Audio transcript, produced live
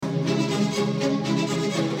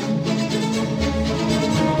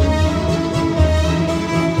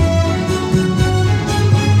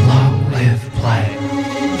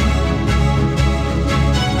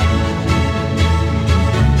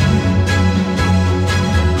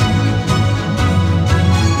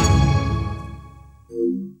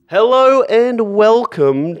Hello and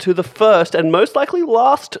welcome to the first and most likely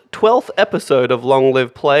last 12th episode of Long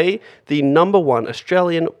Live Play, the #1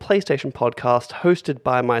 Australian PlayStation podcast hosted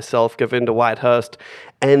by myself, Govinda Whitehurst,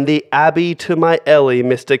 and the Abby to my Ellie,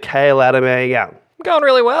 Mr. Kale Adamayan. Going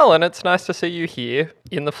really well, and it's nice to see you here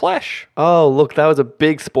in the flesh. Oh, look, that was a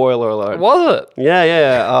big spoiler alert. Was it?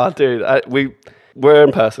 Yeah. Oh, dude, we're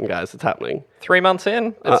in person, guys. It's happening. 3 months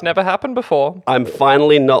in. It's never happened before. I'm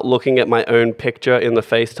finally not looking at my own picture in the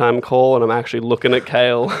FaceTime call, and I'm actually looking at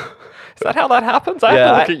Kale. Is that how that happens? I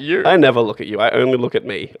have to look at you. I never look at you. I only look at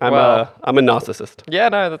me. I'm a narcissist. Yeah,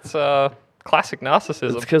 no, that's classic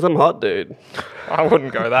narcissism. It's because I'm hot, dude. I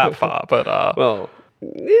wouldn't go that far, but... Well,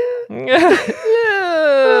 yeah.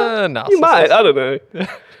 narcissist. You might. I don't know.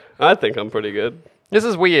 I think I'm pretty good. This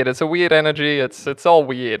is weird. It's a weird energy. It's all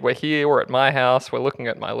weird. We're here. We're at my house. We're looking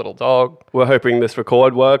at my little dog. We're hoping this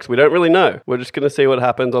record works. We don't really know. We're just going to see what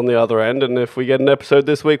happens on the other end. And if we get an episode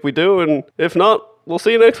this week, we do. And if not, we'll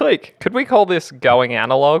see you next week. Could we call this going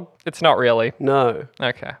analog? It's not really. No.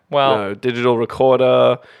 Okay. Well... No. Digital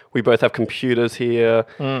recorder. We both have computers here.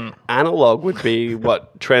 Analog would be,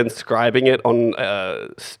 what, transcribing it on a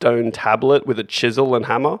stone tablet with a chisel and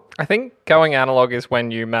hammer? I think going analog is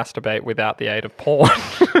when you masturbate without the aid of porn.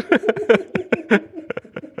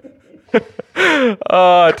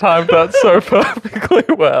 Oh, I timed that so perfectly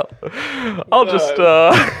well. I'll just...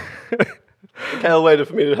 Kale waited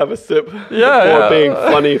for me to have a sip Yeah. being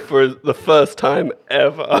funny for the first time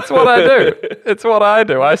ever. That's what I do. It's what I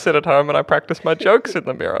do. I sit at home and I practice my jokes in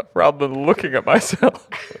the mirror rather than looking at myself.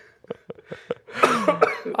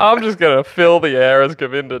 I'm just going to fill the air as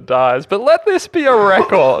Govinda dies. But let this be a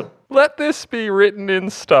record. Let this be written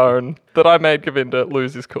in stone that I made Govinda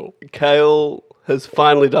lose his cool. Kale has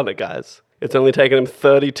finally done it, guys. It's only taken him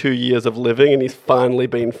 32 years of living and he's finally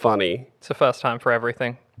been funny. It's the first time for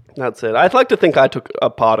everything. That's it. I'd like to think I took a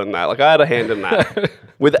part in that. Like, I had a hand in that.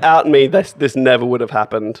 Without me, this never would have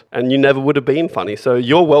happened. And you never would have been funny. So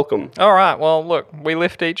you're welcome. All right. Well, look, we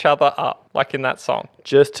lift each other up, like in that song.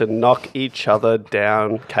 Just to knock each other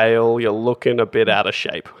down. Kale, you're looking a bit out of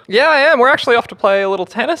shape. Yeah, I am. We're actually off to play a little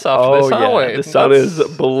tennis after this, aren't we? The sun is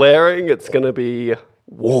blaring. It's going to be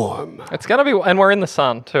warm. It's going to be... And we're in the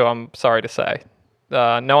sun, too, I'm sorry to say.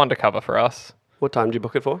 No undercover for us. What time did you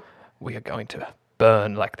book it for? We are going to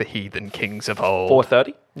burn like the heathen kings of old.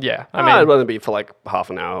 4:30? Yeah. I mean, I'd rather be for like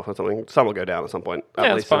half an hour or something. Sun will go down at some point.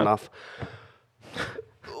 At least fine. enough.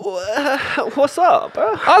 What's up?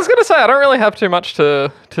 I was going to say, I don't really have too much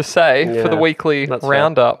to say for the weekly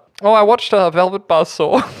roundup. Oh, I watched Velvet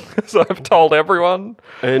Buzzsaw, as I've told everyone.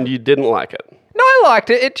 And you didn't like it? No, I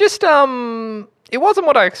liked it. It just, it wasn't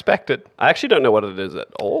what I expected. I actually don't know what it is at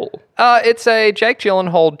all. It's a Jake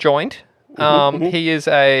Gyllenhaal joint. He is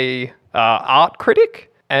a art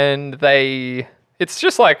critic, and it's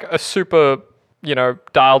just like a super,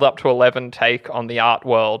 dialed up to 11 take on the art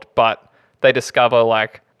world, but they discover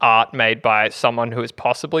like art made by someone who is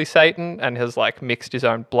possibly Satan and has like mixed his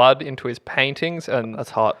own blood into his paintings, and That's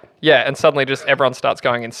hot. yeah, and suddenly just everyone starts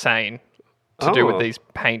going insane to do with these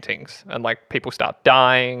paintings, and like people start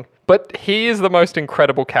dying. But he is the most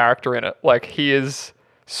incredible character in it. Like, he is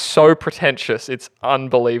so pretentious, it's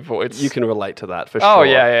unbelievable. You can relate to that for sure. Oh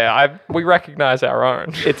yeah. We recognize our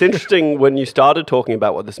own. It's interesting, when you started talking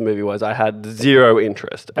about what this movie was, I had zero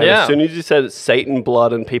interest. And as soon as you said Satan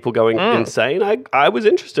blood and people going insane, I was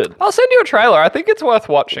interested. I'll send you a trailer. I think it's worth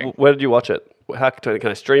watching. Where did you watch it? Can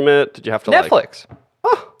I stream it? Did you have to Netflix.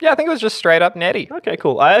 Yeah, I think it was just straight up netty. Okay,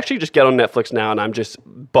 cool. I actually just get on Netflix now and I'm just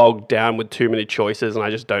bogged down with too many choices and I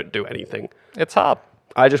just don't do anything. It's hard.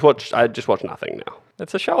 I just watch nothing now.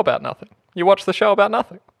 It's a show about nothing. You watch the show about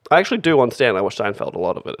nothing. I actually do on Stan. I watch Seinfeld, a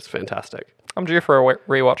lot of it. It's fantastic. I'm due for a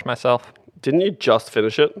rewatch myself. Didn't you just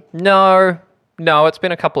finish it? No, it's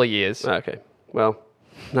been a couple of years. Okay. Well,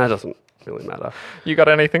 that doesn't really matter. You got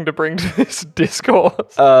anything to bring to this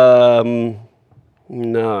discourse? No.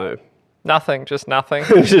 Nothing, just nothing.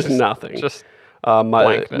 just nothing. Just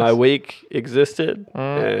my week existed,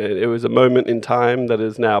 and it was a moment in time that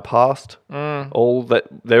is now past. All that,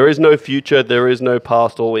 there is no future, there is no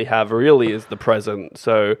past. All we have really is the present.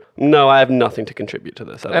 So no, I have nothing to contribute to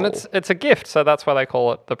this at all. And it's a gift, so that's why they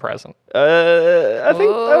call it the present. I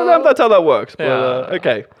don't know if that's how that works, but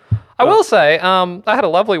okay. I will say, I had a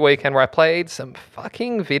lovely weekend where I played some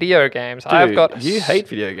fucking video games. Dude, you hate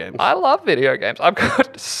video games. I love video games. I've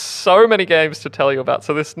got so many games to tell you about.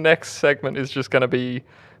 So this next segment is just going to be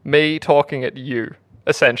me talking at you,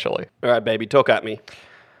 essentially. All right, baby, talk at me.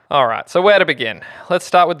 All right, so where to begin? Let's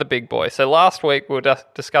start with the big boy. So last week we were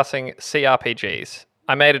discussing CRPGs.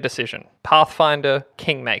 I made a decision. Pathfinder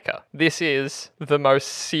Kingmaker. This is the most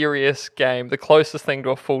serious game, the closest thing to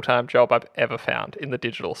a full-time job I've ever found in the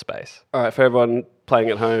digital space. All right, for everyone playing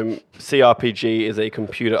at home, CRPG is a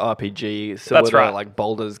computer RPG similar That's right. to like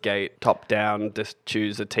Baldur's Gate, top down, just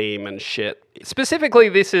choose a team and shit. Specifically,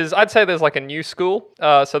 I'd say there's like a new school.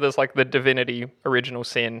 So there's like the Divinity Original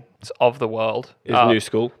Sin of the world. Is new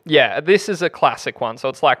school. Yeah, this is a classic one, so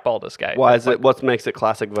it's like Baldur's Gate. Why is it? What makes it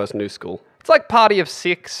classic versus new school? It's like party of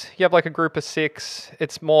 6. You have like a group of 6.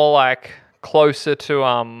 It's more like closer to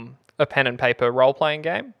a pen and paper role-playing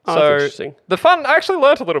game. Oh, so that's interesting. I actually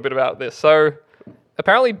learnt a little bit about this. So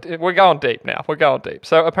apparently, we're going deep now. We're going deep.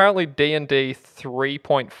 So apparently D&D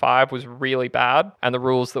 3.5 was really bad, and the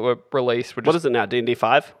rules that were released were just... What is it now? D&D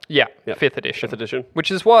 5? Yeah, Yep. 5th edition. 5th edition. Which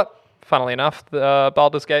is what, funnily enough, the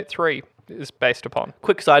Baldur's Gate 3 is based upon.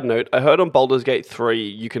 Quick side note, I heard on Baldur's Gate 3,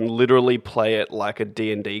 you can literally play it like a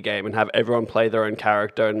D&D game and have everyone play their own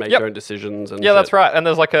character and make Yep. their own decisions. And Yeah, shit. that's right. And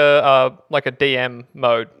there's like a DM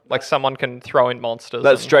mode. Like someone can throw in monsters.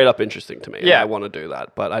 That's straight up interesting to me. Yeah. I want to do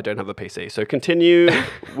that, but I don't have a PC. So continue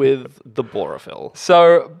with the Borophyll.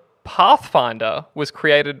 So Pathfinder was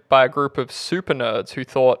created by a group of super nerds who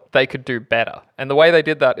thought they could do better. And the way they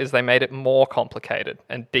did that is they made it more complicated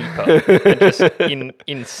and deeper and just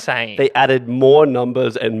insane. They added more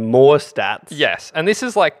numbers and more stats. Yes. And this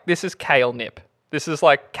is Kale Nip. This is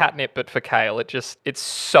like catnip, but for Kale. It's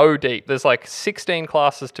so deep. There's like 16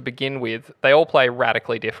 classes to begin with. They all play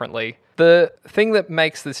radically differently. The thing that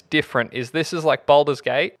makes this different is this is like Baldur's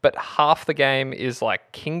Gate, but half the game is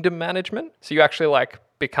like kingdom management. So you actually like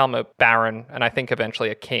become a baron and I think eventually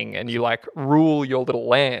a king, and you like rule your little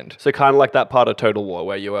land. So kind of like that part of Total War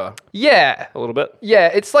where you were Yeah. a little bit. Yeah,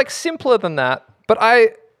 it's like simpler than that, but I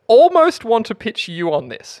almost want to pitch you on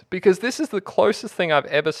this because this is the closest thing I've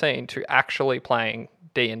ever seen to actually playing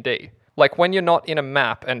D&D. Like when you're not in a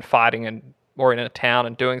map and fighting or in a town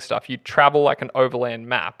and doing stuff, you travel like an overland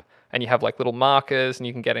map and you have like little markers and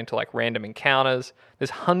you can get into like random encounters. There's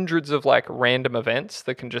hundreds of like random events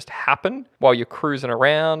that can just happen while you're cruising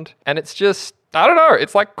around. And it's just, I don't know,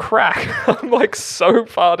 it's like crack. I'm like so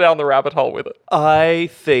far down the rabbit hole with it. I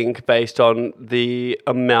think based on the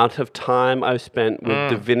amount of time I've spent with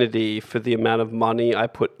Divinity for the amount of money I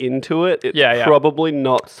put into it, it's Yeah. probably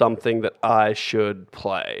not something that I should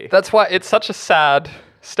play. That's why it's such a sad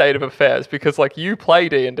state of affairs because like you play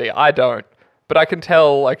D&D, I don't. But I can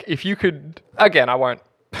tell, like, if you could... Again, I won't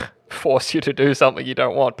force you to do something you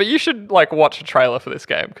don't want. But you should, like, watch a trailer for this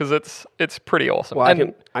game, because it's pretty awesome. Well,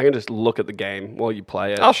 And I can just look at the game while you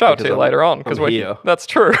play it. I'll show it to because you later on, because I'm here. that's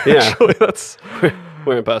true. Yeah. Actually,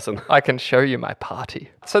 We're in person. I can show you my party.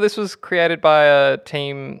 So this was created by a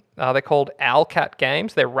team, they're called Owlcat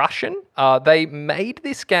Games. They're Russian. They made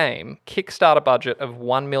this game Kickstarter budget of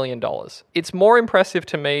 $1 million. It's more impressive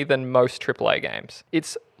to me than most AAA games.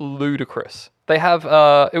 It's ludicrous. They have,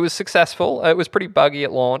 it was successful. It was pretty buggy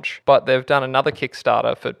at launch, but they've done another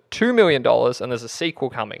Kickstarter for $2 million and there's a sequel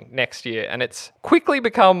coming next year. And it's quickly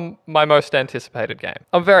become my most anticipated game.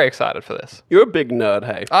 I'm very excited for this. You're a big nerd,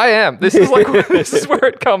 hey? I am. This is like, this is where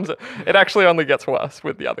it comes. It actually only gets worse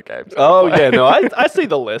with the other games. Oh, yeah, no, I see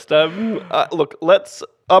the list. Look,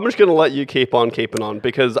 I'm just going to let you keep on keeping on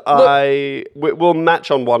because we'll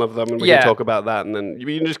match on one of them and we can talk about that, and then you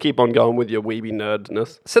can just keep on going with your weeby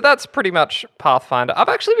nerdness. So that's pretty much Pathfinder. I've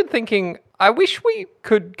actually been thinking, I wish we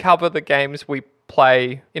could cover the games we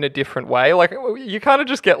play in a different way. Like you kind of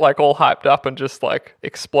just get like all hyped up and just like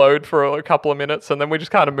explode for a couple of minutes and then we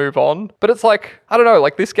just kind of move on. But it's like, I don't know,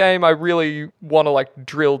 like this game I really want to like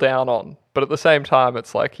drill down on. But at the same time,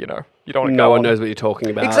 it's like, you know, you don't want to go No one on. knows what you're talking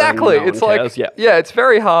about. Exactly. And no It's one like, cares. yeah, it's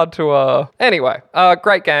very hard to, anyway,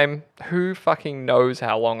 great game. Who fucking knows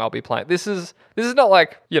how long I'll be playing? This is not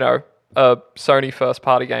like, you know, a Sony first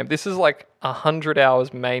party game. This is like 100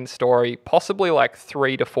 hours main story, possibly like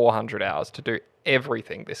 300 to 400 hours to do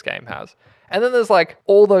everything this game has. And then there's like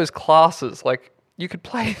all those classes, like you could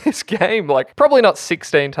play this game like probably not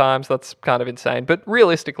 16 times, that's kind of insane, but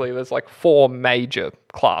realistically there's like 4 major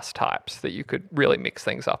class types that you could really mix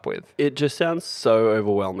things up with. It just sounds so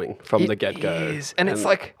overwhelming from the get-go. It is. And it's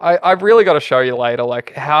like, I've really got to show you later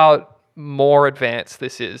like how more advanced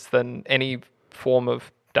this is than any form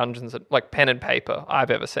of Dungeons, like pen and paper I've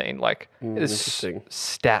ever seen. Like there's interesting.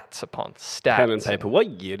 stats upon stats. Pen and paper.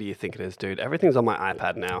 What year do you think it is, dude? Everything's on my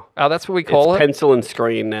iPad now. Oh, that's what we call It's it. pencil and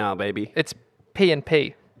screen now, baby. It's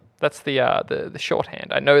P&P. That's the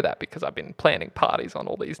shorthand. I know that because I've been planning parties on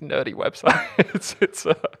all these nerdy websites.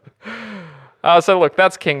 So look,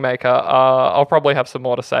 that's Kingmaker. I'll probably have some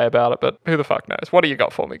more to say about it, but who the fuck knows? What do you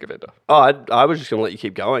got for me, Govinda? Oh, I was just going to let you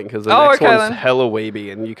keep going because the next one's hella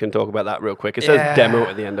weeby, and you can talk about that real quick. It says demo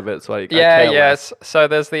at the end of it, so I care less. So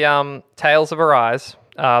there's the Tales of Arise.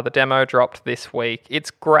 The demo dropped this week.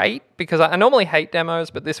 It's great because I normally hate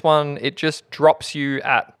demos, but this one, it just drops you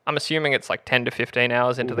at, I'm assuming it's like 10 to 15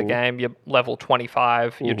 hours into the game. You're level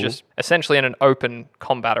 25. You're just essentially in an open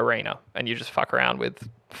combat arena, and you just fuck around with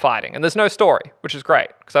fighting. And there's no story, which is great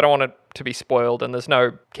because I don't want it to be spoiled, and there's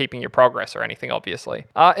no keeping your progress or anything, obviously.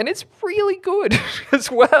 And it's really good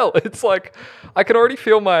as well. It's like, I can already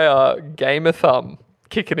feel my gamer thumb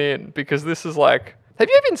kicking in because this is like, have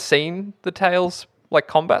you even seen the Tales like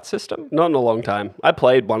combat system? Not in a long time. I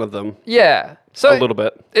played one of them. Yeah. So a little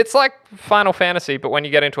bit. It's like Final Fantasy, but when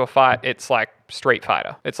you get into a fight, it's like Street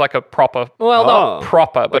Fighter. It's like a proper, well, not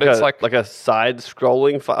proper, but it's like a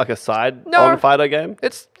side-scrolling, like a side-on fighter game?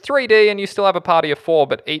 It's 3D and you still have a party of 4,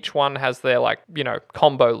 but each one has their like,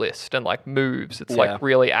 combo list and like moves. It's like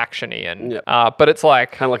really action-y and, but it's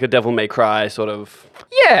like... Kind of like a Devil May Cry sort of...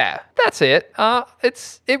 Yeah, that's it.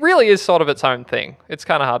 It really is sort of its own thing. It's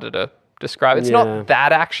kind of harder to describe. It's not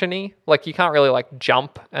that actiony. Like you can't really like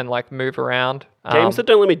jump and like move around. Games that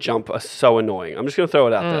don't let me jump are so annoying. I'm just going to throw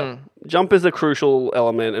it out there. Jump is a crucial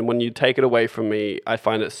element, and when you take it away from me, I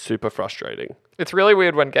find it super frustrating. It's really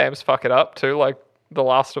weird when games fuck it up too. Like The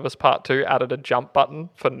Last of Us Part 2 added a jump button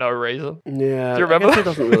for no reason. Yeah. Do you remember that? It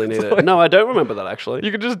doesn't really need it. No, I don't remember that actually.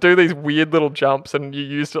 You could just do these weird little jumps, and you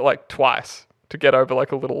used it like twice to get over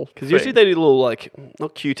like a little because usually they do little like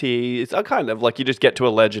not QTE, it's kind of like you just get to a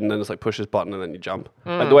ledge and then it's like push this button and then you jump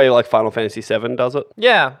like the way like Final Fantasy VII does it.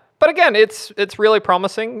 Yeah, but again, it's really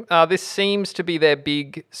promising. This seems to be their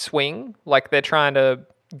big swing. Like they're trying to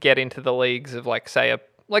get into the leagues of like say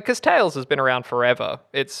because Tales has been around forever.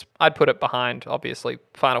 I'd put it behind obviously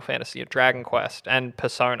Final Fantasy and Dragon Quest and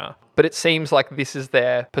Persona, but it seems like this is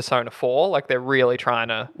their Persona 4. Like they're really trying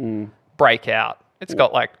to break out. It's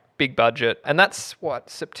got like big budget, and that's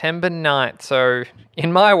September 9th. So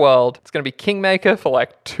in my world, it's going to be Kingmaker for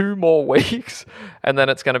like 2 more weeks, and then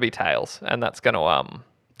it's going to be Tales, and that's going to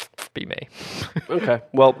be me. Okay,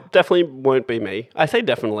 well, definitely won't be me. I say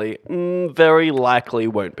definitely, very likely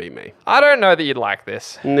won't be me. I don't know that you'd like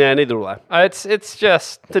this. Yeah, neither will I. It's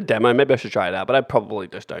just it's a demo. Maybe I should try it out, but I probably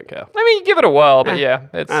just don't care. I mean, give it a whirl, but yeah,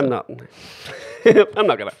 I'm not. I'm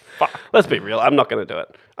not gonna. Let's be real. I'm not gonna do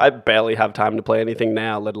it. I barely have time to play anything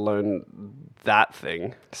now, let alone that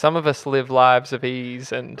thing. Some of us live lives of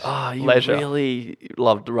ease and leisure. You really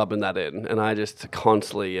loved rubbing that in, and I just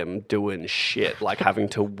constantly am doing shit, like having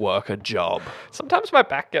to work a job. Sometimes my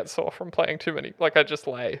back gets sore from playing too many. Like I just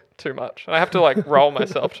lay too much, and I have to like roll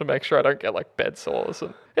myself to make sure I don't get like bed sores,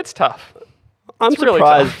 and it's tough. I'm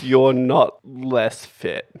surprised you're not less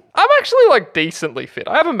fit. I'm actually like decently fit.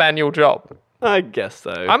 I have a manual job. I guess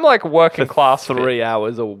so. I'm like working class 3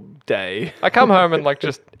 hours a day. I come home and like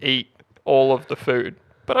just eat all of the food,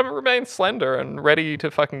 but I remain slender and ready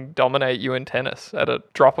to fucking dominate you in tennis at a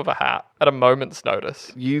drop of a hat, at a moment's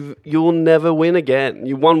notice. You'll never win again.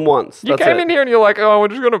 You won once. You came in here and you're like, oh, we're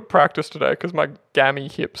just going to practice today because my gammy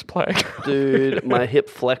hip's playing. Dude, my hip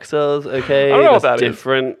flexors, okay? I don't know what that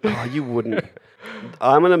different. Oh, you wouldn't.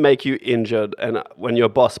 I'm going to make you injured, and when your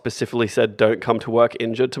boss specifically said don't come to work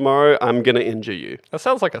injured tomorrow, I'm going to injure you. That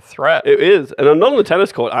sounds like a threat. It is, and I'm not on the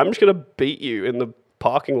tennis court. I'm just going to beat you in the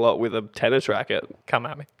parking lot with a tennis racket. Come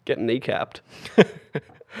at me. Get kneecapped.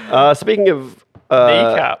 Speaking of...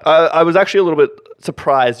 kneecapped. I was actually a little bit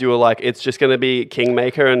surprised you were like, it's just going to be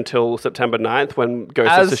Kingmaker until September 9th when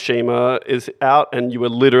Ghost of Tsushima is out, and you were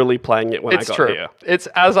literally playing it when I got here. It's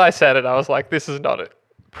as I said it, I was like, this is not it.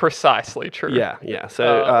 Precisely true. Yeah.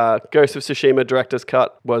 So Ghost of Tsushima Director's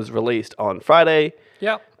Cut was released on Friday.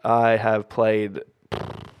 Yeah. I have played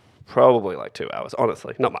probably like 2 hours,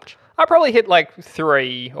 honestly. Not much. I probably hit like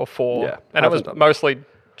 3 or 4. Yeah, and it was mostly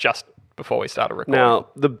just before we started recording. Now,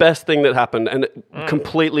 the best thing that happened, and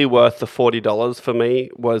completely worth the $40 for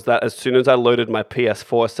me, was that as soon as I loaded my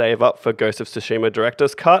PS4 save up for Ghost of Tsushima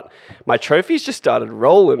Director's Cut, my trophies just started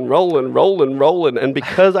rolling. And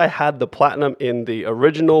because I had the platinum in the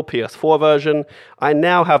original PS4 version, I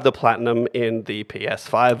now have the platinum in the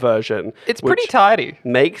PS5 version. It's pretty tidy.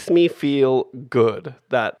 Makes me feel good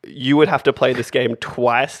that you would have to play this game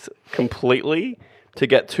twice completely to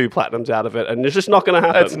get 2 platinums out of it, and it's just not going to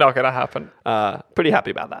happen. It's not going to happen. Pretty happy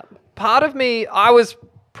about that. Part of me, I was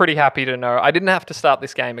pretty happy to know I didn't have to start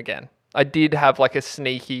this game again. I did have like a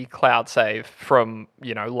sneaky cloud save from,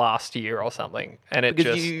 last year or something, and it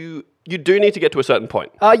because you you do need to get to a certain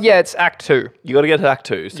point. Yeah, it's Act 2. You got to get to Act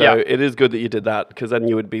 2. So Yeah. it is good that you did that because then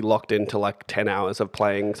you would be locked into like 10 hours of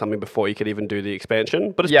playing something before you could even do the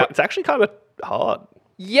expansion. But Yeah. it's actually kind of hard.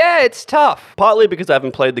 Yeah, it's tough. Partly because I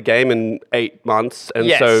haven't played the game in 8 months, and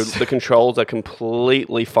Yes. so the controls are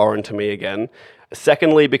completely foreign to me again.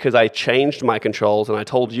 Secondly, because I changed my controls and I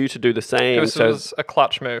told you to do the same. It was a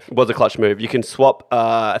clutch move. Was a clutch move. You can swap,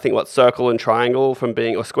 I think, circle and triangle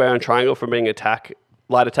or square and triangle from being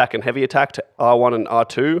light attack and heavy attack to R1 and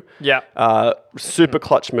R2. Yeah. Super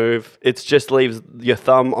clutch move. It just leaves your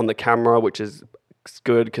thumb on the camera, which is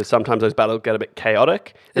good because sometimes those battles get a bit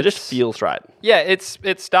chaotic. It just feels right. Yeah,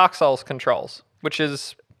 it's Dark Souls controls, which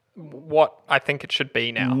is what I think it should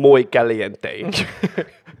be now. Muy caliente.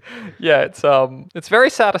 Yeah, it's very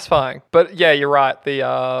satisfying. But yeah, you're right.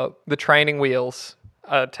 The training wheels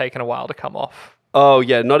are taking a while to come off. Oh,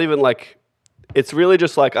 yeah. Not even like... It's really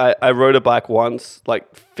just like I rode a bike once,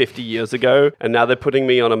 like 50 years ago, and now they're putting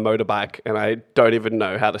me on a motorbike, and I don't even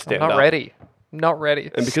know how to stand up. Not ready.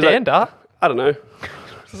 And because Stand up? I don't know.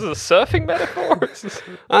 This is a surfing metaphor?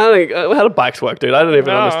 I don't think... how do bikes work, dude? I don't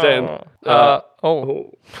even understand.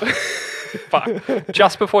 Fuck.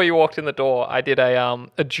 Just before you walked in the door, I did a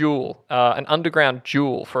duel, an underground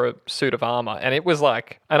duel for a suit of armor. And it was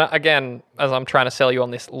like, and again, as I'm trying to sell you on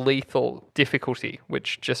this lethal difficulty,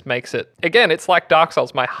 which just makes it, again, it's like Dark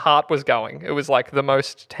Souls. My heart was going. It was like the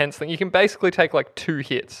most tense thing. You can basically take like 2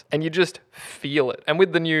 hits and you just feel it. And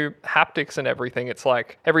with the new haptics and everything, it's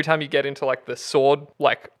like every time you get into like the sword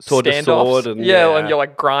to standoffs, sword and yeah. and you're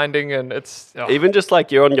like grinding and it's... Even just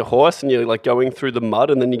like you're on your horse and you're like going through the mud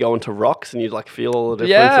and then you go into rocks and you like feel all the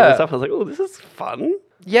difference Yeah. and stuff. I was like, oh, this is fun.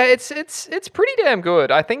 Yeah, it's pretty damn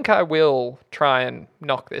good. I think I will try and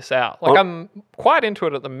knock this out. Like, I'm quite into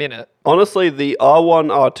it at the minute. Honestly, the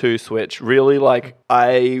R1, R2 switch really like,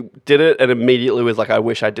 I did it and immediately was like, I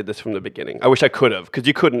wish I did this from the beginning. I wish I could have, because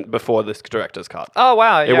you couldn't before this director's cut. Oh,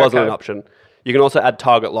 wow. It wasn't an option. You can also add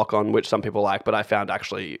target lock on, which some people like, but I found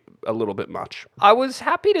actually a little bit much. I was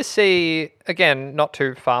happy to see, again, not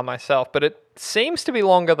too far myself, but it seems to be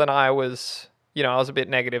longer than I was... I was a bit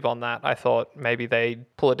negative on that. I thought maybe they'd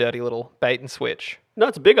pull a dirty little bait and switch. No,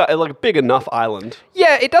 it's big, like a big enough island.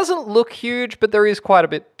 Yeah, it doesn't look huge, but there is quite a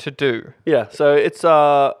bit to do. Yeah, so it's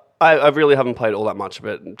I really haven't played all that much of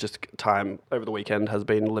it. Just time over the weekend has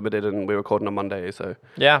been limited, and we recorded on Monday, so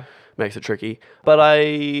yeah, makes it tricky. But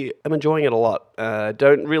I am enjoying it a lot.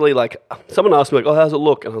 Don't really like. Someone asked me like, "Oh, how's it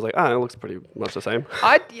look?" And I was like, "Ah, it looks pretty much the same."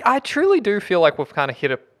 I truly do feel like we've kind of hit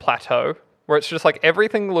a plateau. Where it's just like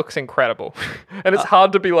everything looks incredible. And it's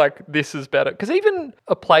hard to be like, this is better. Because even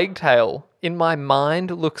A Plague Tale, in my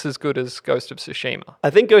mind, looks as good as Ghost of Tsushima. I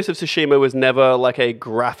think Ghost of Tsushima was never like a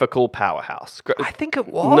graphical powerhouse. I think it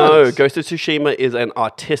was. No, Ghost of Tsushima is an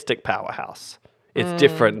artistic powerhouse. It's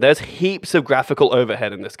different. There's heaps of graphical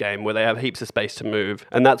overhead in this game where they have heaps of space to move.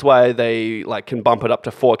 And that's why they like can bump it up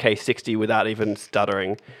to 4K 60 without even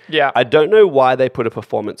stuttering. Yeah. I don't know why they put a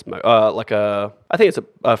performance mode, I think it's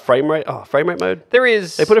a frame rate mode. There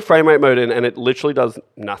is. They put a frame rate mode in and it literally does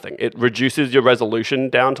nothing. It reduces your resolution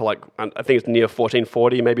down to like, I think it's near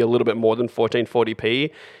 1440, maybe a little bit more than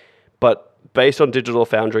 1440p. But based on Digital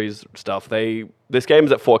Foundry's stuff, this game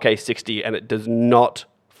is at 4K 60 and it does not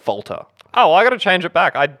falter. Oh, I got to change it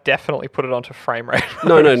back. I definitely put it onto frame rate.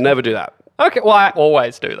 No, never do that. Okay, well, I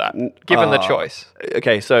always do that, given the choice.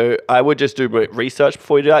 Okay, so I would just do research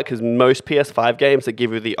before you do that, because most PS5 games that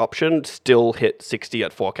give you the option still hit 60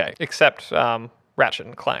 at 4K. Except Ratchet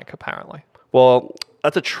and Clank, apparently. Well,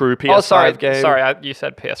 that's a true PS5 game. Sorry, you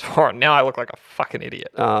said PS4, and now I look like a fucking idiot.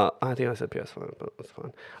 I think I said PS5, but that's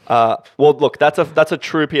fine. Well, look, that's a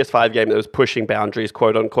true PS5 game that was pushing boundaries,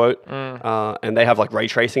 quote unquote, and they have like ray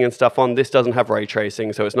tracing and stuff on. This doesn't have ray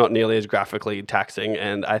tracing, so it's not nearly as graphically taxing,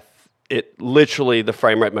 and it literally, the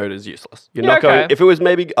frame rate mode is useless. You're not going, if it was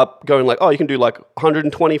maybe going like, oh, you can do like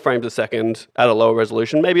 120 frames a second at a lower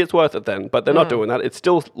resolution, maybe it's worth it then. But they're not doing that. It's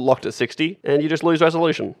still locked at 60 and you just lose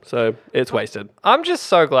resolution. So it's wasted. I'm just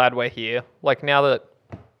so glad we're here. Like now that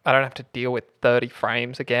I don't have to deal with 30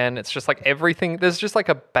 frames again, it's just like everything, there's just like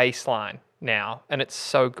a baseline now and it's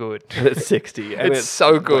so good. And it's 60 and it's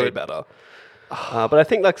so good. Way better. But I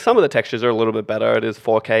think like some of the textures are a little bit better. It is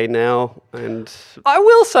 4K now and... I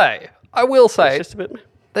will say, it's just a bit...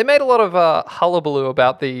 They made a lot of hullabaloo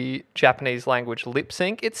about the Japanese language lip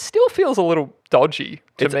sync. It still feels a little dodgy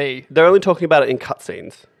to me. They're only talking about it in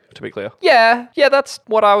cutscenes, to be clear. Yeah, that's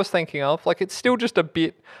what I was thinking of. Like, it's still just a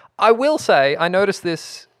bit... I will say, I noticed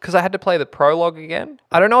this because I had to play the prologue again.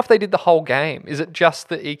 I don't know if they did the whole game. Is it just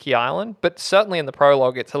the Iki Island? But certainly in the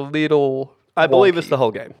prologue, it's a little... I believe it's the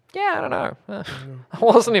whole game. Yeah, I don't know. I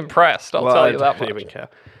wasn't impressed, I'll tell you that much. I don't even care.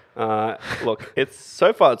 Look,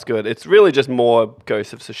 so far it's good. It's really just more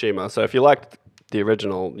Ghost of Tsushima. So if you liked the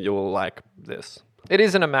original, you'll like this. It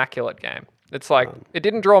is an immaculate game. It's like, it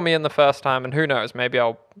didn't draw me in the first time, and who knows, maybe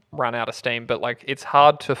I'll run out of steam, but like, it's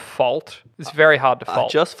hard to fault. It's very hard to fault. I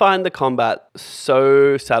just find the combat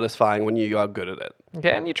so satisfying when you are good at it.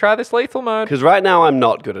 Okay, and you try this lethal mode. Because right now I'm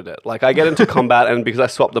not good at it. Like, I get into combat, and because I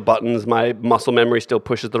swap the buttons, my muscle memory still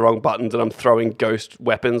pushes the wrong buttons, and I'm throwing ghost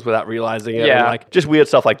weapons without realizing it. Yeah. And like, just weird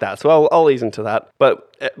stuff like that. So I'll ease into that. But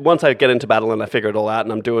once I get into battle and I figure it all out,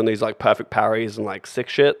 and I'm doing these like perfect parries and like sick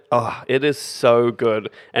shit, it is so good.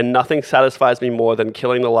 And nothing satisfies me more than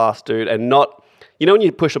killing the last dude and not... You know when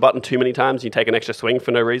you push a button too many times, you take an extra swing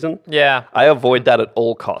for no reason? Yeah. I avoid that at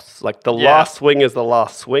all costs. Like, the last swing is the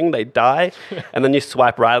last swing. They die. And then you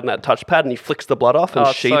swipe right on that touchpad and he flicks the blood off and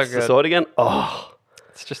sheaths the sword again. Oh.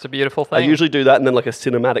 It's just a beautiful thing. I usually do that and then like a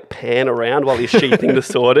cinematic pan around while he's sheathing the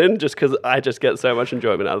sword in, just because I just get so much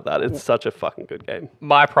enjoyment out of that. It's such a fucking good game.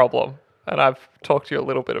 My problem, and I've talked to you a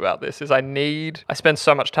little bit about this, is I spend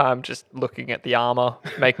so much time just looking at the armor,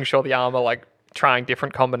 making sure the armor, like, trying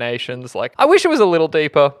different combinations. Like, I wish it was a little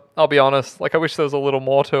deeper, I'll be honest. Like, I wish there was a little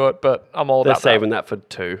more to it, but I'm all about that. They're saving that for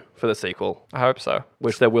the sequel. I hope so.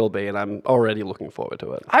 Which there will be, and I'm already looking forward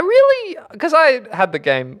to it. Because I had the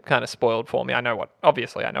game kind of spoiled for me.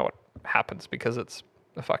 Obviously I know what happens because it's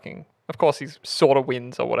a fucking... Of course, he sort of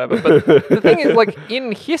wins or whatever. But the thing is, like,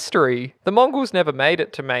 in history, the Mongols never made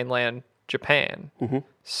it to mainland Japan. Mm-hmm.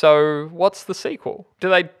 So what's the sequel? Do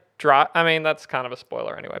they... I mean, that's kind of a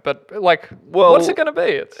spoiler anyway, but like, what's it going to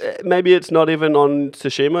be? Maybe it's not even on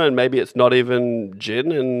Tsushima, and maybe it's not even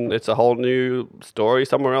Jin, and it's a whole new story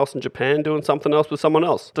somewhere else in Japan doing something else with someone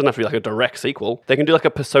else. It doesn't have to be like a direct sequel. They can do like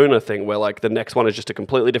a Persona thing where like the next one is just a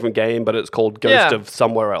completely different game, but it's called Ghost of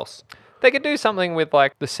somewhere else. They could do something with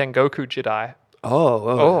like the Sengoku Jidai.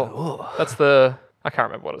 That's the... I can't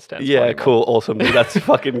remember what it stands for. Yeah, cool, awesome. That's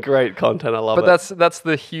fucking great content. I love it. But that's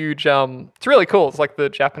the huge... it's really cool. It's like the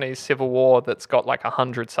Japanese Civil War that's got like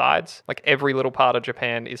 100 sides. Like every little part of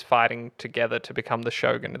Japan is fighting together to become the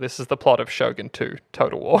Shogun. This is the plot of Shogun 2,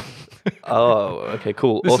 Total War. Oh, okay,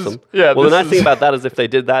 cool, awesome. The nice thing about that is if they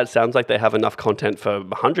did that, it sounds like they have enough content for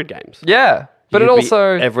 100 games. Yeah, but it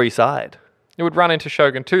also... every side. It would run into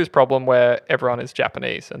Shogun 2's problem where everyone is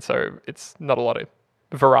Japanese, and so it's not a lot of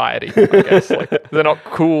variety, I guess. Like, they're not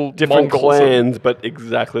cool different Mongols clans, but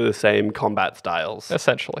exactly the same combat styles.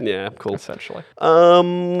 Essentially. Yeah, cool. Essentially.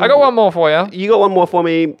 I got one more for you. You got one more for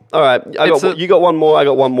me? All right. You got one more, I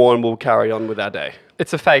got one more, and we'll carry on with our day.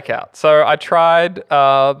 It's a fake out. So I tried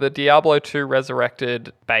the Diablo 2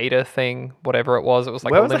 Resurrected beta thing, whatever it was. It was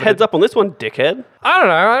like where was the heads up on this one, dickhead? I don't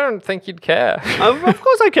know. I don't think you'd care. Of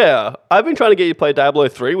course I care. I've been trying to get you to play Diablo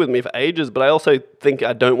 3 with me for ages, but I also think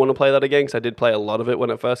I don't want to play that again because I did play a lot of it when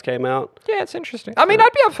it first came out. Yeah, it's interesting. I mean,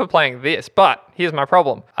 I'd be up for playing this, but here's my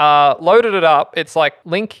problem. Loaded it up. It's like,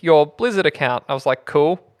 link your Blizzard account. I was like,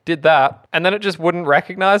 cool. Did that. And then it just wouldn't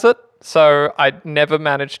recognize it. So I never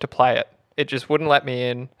managed to play it. It just wouldn't let me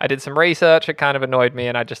in. I did some research. It kind of annoyed me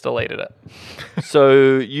and I just deleted it.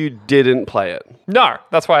 So you didn't play it? No,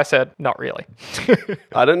 that's why I said not really.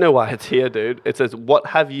 I don't know why it's here, dude. It says, what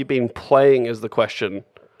have you been playing is the question.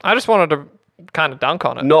 I just wanted to kind of dunk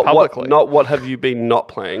on it not publicly. Not what have you been not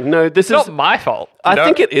playing. No, this is... not my fault. I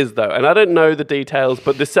think it is, though, and I don't know the details,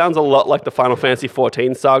 but this sounds a lot like the Final Fantasy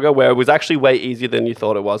XIV saga, where it was actually way easier than you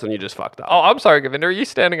thought it was, and you just fucked up. Oh, I'm sorry, Govinda. Are you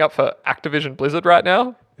standing up for Activision Blizzard right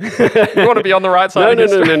now? You want to be on the right side?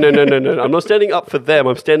 No. I'm not standing up for them.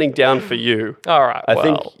 I'm standing down for you. All right. I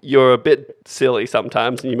think you're a bit silly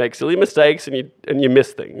sometimes, and you make silly mistakes, and you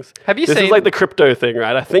miss things. Have you seen? This is like the crypto thing,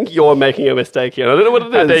 right? I think you're making a mistake here. I don't know what it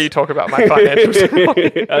is. How dare you talk about my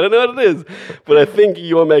financials? I don't know what it is, but I think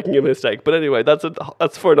you're making a mistake. But anyway,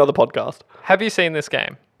 that's for another podcast. Have you seen this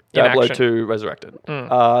game? Diablo 2 Resurrected.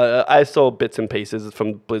 I saw bits and pieces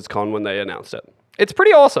from BlizzCon when they announced it. It's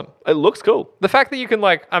pretty awesome. It looks cool. The fact that you can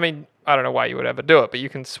I don't know why you would ever do it, but you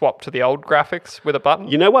can swap to the old graphics with a button.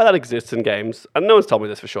 You know why that exists in games? And no one's told me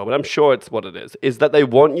this for sure, but I'm sure it's what it is that they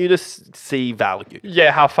want you to see value.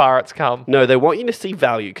 Yeah, how far it's come. No, they want you to see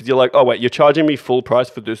value because you're like, oh, wait, you're charging me full price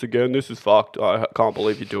for this again? This is fucked. I can't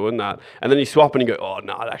believe you're doing that. And then you swap and you go, oh,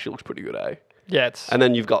 no, it actually looks pretty good, eh? Yeah, and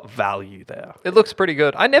then you've got value there. It looks pretty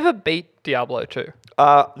good. I never beat Diablo 2.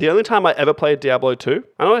 The only time I ever played Diablo 2,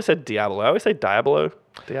 I know I said Diablo. I always say Diablo.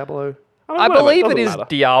 I believe it is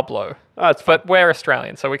Diablo. But we're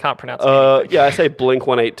Australian, so we can't pronounce it. Yeah, I say Blink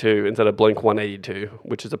 182 instead of Blink 182,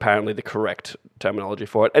 which is apparently the correct terminology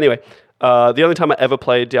for it. Anyway, the only time I ever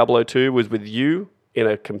played Diablo 2 was with you in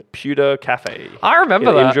a computer cafe. I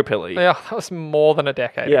remember in that. Indooroopilly. Yeah, that was more than a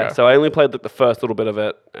decade Yeah, ago. so I only played the first little bit of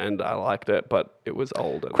it, and I liked it, but it was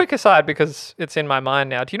old. And Quick aside, because it's in my mind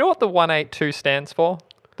now. Do you know what the 182 stands for?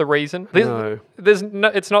 The reason? No. There's no,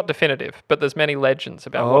 it's not definitive, but there's many legends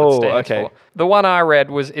about what Oh, it stands okay. for. The one I read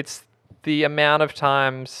was it's the amount of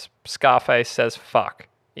times Scarface says fuck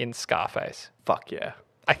in Scarface. Fuck yeah.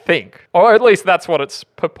 I think. Or at least that's what it's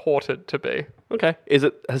purported to be. Okay. Has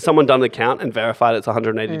someone done the count and verified it's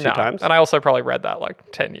 182 No. times? And I also probably read that like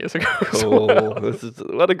 10 years ago. as Cool. well.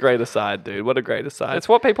 What a great aside, dude. What a great aside. It's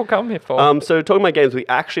what people come here for. So talking about games we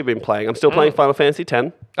actually been playing, I'm still playing Final Fantasy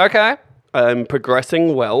X. Okay. I'm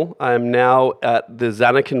progressing well. I'm now at the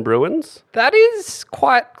Zanakin Ruins. That is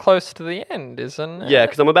quite close to the end, isn't it? Yeah,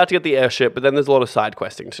 because I'm about to get the airship, but then there's a lot of side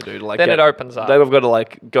questing to do. To, like, Then it opens up. Then I've got to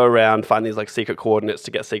like go around, find these like secret coordinates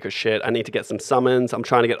to get secret shit. I need to get some summons. I'm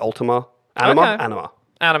trying to get Ultima. Anima? Okay. Anima.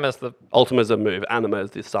 Anima's the... Ultima's a move. Anima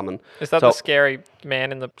is the summon. Is that So, the scary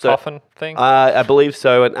man in the coffin thing? I believe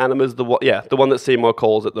so, and Anima's the one. Yeah, the one that Seymour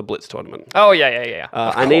calls at the Blitz tournament. Oh, yeah.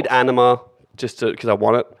 I need Anima just because I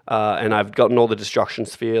want it, and I've gotten all the destruction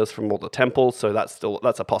spheres from all the temples, so that's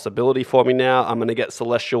a possibility for me now. I'm going to get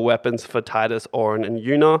celestial weapons for Titus, Orin, and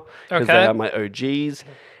Yuna because Okay. they are my OGs.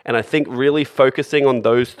 And I think really focusing on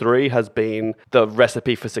those three has been the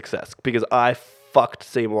recipe for success because I fucked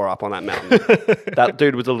Seymour up on that mountain. That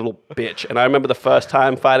dude was a little bitch. And I remember the first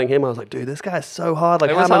time fighting him, I was like, dude, this guy's so hard.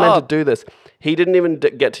 Like, It how was am I meant hard. to do this? He didn't even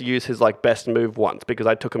get to use his like best move once because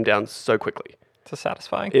I took him down so quickly. It's a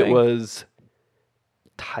satisfying It thing. was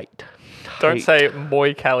tight. Don't Tight. say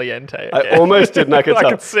muy caliente. I again. almost did, and I could I tell.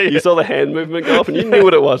 could see You it. saw the hand movement go off, and you knew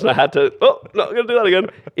what it was, and I had to. Oh, not going to do that again.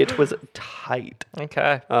 It was tight.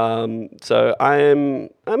 Okay. So I'm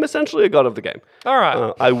essentially a god of the game. All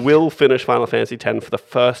right. I will finish Final Fantasy X for the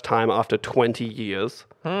first time after 20 years,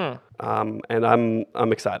 and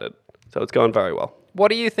I'm excited. So it's going very well. What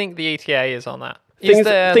do you think the ETA is on that? Is Things,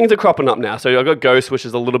 there... things are cropping up now. So I've got Ghost, which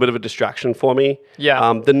is a little bit of a distraction for me.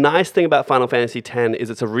 Yeah. The nice thing about Final Fantasy X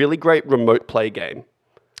is it's a really great remote play game.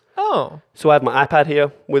 Oh. So I have my iPad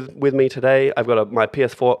here with me today. I've got my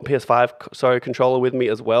PS5 controller with me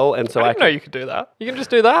as well, and so I I didn't know you could do that. You can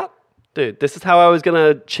just do that? dude, this is how I was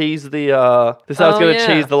gonna cheese the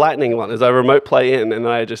cheese the lightning one. Is I remote play in, and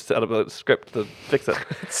then I just set up a script to fix it.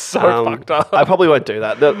 It's so fucked up. I probably won't do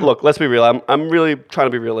that. Look, let's be real. I'm really trying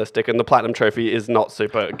to be realistic, and the platinum trophy is not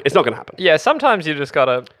super. It's not gonna happen. Yeah, sometimes you just got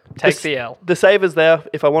to take the L. The save is there.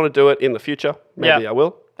 If I want to do it in the future, maybe Yeah. I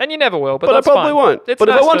will. And you never will, but But I that's probably fine. won't. It's But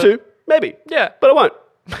if I nice want to, maybe. Yeah. But I won't.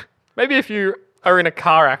 Maybe if you are in a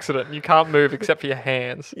car accident and you can't move except for your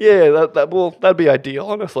hands. Yeah, that'd be ideal,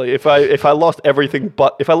 honestly. If I lost everything,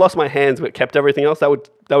 but if I lost my hands but kept everything else, that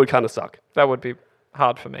would kind of suck. That would be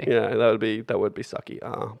hard for me. Yeah, that would be sucky.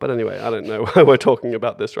 But anyway, I don't know why we're talking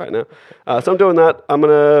about this right now. So I'm doing that. I'm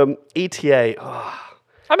gonna ETA.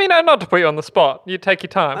 I mean, not to put you on the spot. You take your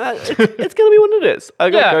time. It's gonna be what it is. I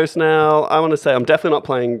got Yeah. Ghost now. I want to say I'm definitely not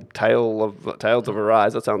playing Tales of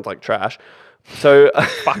Arise. That sounds like trash. So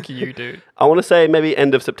Fuck you, dude. I want to say maybe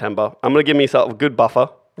end of September. I'm gonna give myself a good buffer.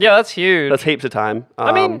 Yeah, that's huge. That's heaps of time.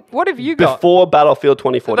 I mean, what have you got? before Battlefield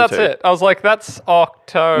 2042. That's it. I was like, that's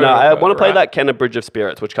October. No, I want to play right? that Kenna Bridge of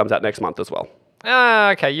Spirits, which comes out next month as well.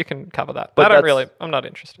 Okay, you can cover that. But I don't that's- really. I'm not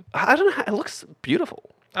interested. I don't know. It looks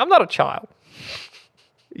beautiful. I'm not a child.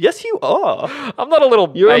 Yes, you are. I'm not a little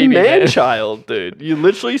You're baby a man-child, dude. You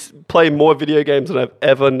literally play more video games than I've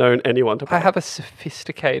ever known anyone to play. I have a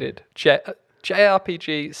sophisticated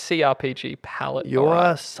JRPG, CRPG palette. You're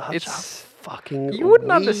alright? such It's- a fucking You wouldn't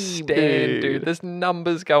weeb, understand, dude. There's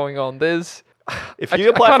numbers going on. There's. If I- you I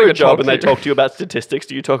apply can't for a even job talk and to they you. talk to you about statistics,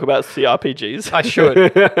 do you talk about CRPGs? I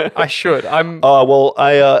should. I should. I'm. Oh, well,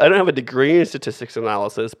 I don't have a degree in statistics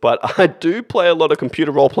analysis, but I do play a lot of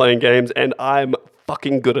computer role-playing games, and I'm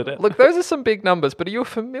fucking good at it. Look, those are some big numbers, but are you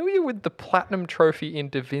familiar with the Platinum Trophy in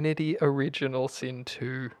Divinity Original Sin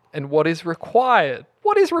 2 and what is required?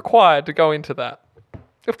 What is required to go into that?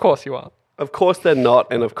 Of course you are. Of course they're not,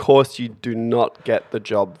 and of course you do not get the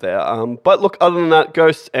job there. But look, other than that,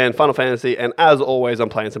 Ghosts and Final Fantasy, and as always, I'm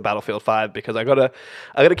playing some Battlefield 5 because I gotta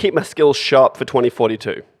keep my skills sharp for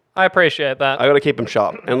 2042. I appreciate that. I gotta keep them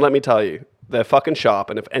sharp, and let me tell you, they're fucking sharp.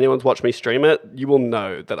 And if anyone's watched me stream it, you will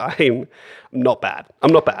know that I'm not bad.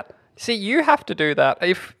 I'm not bad. See, you have to do that.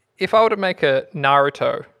 If I were to make a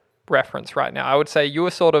Naruto reference right now, I would say you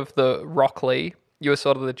were sort of the Rock Lee you are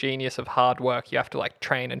sort of the genius of hard work. You have to like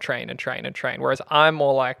train and train and train and train. Whereas I'm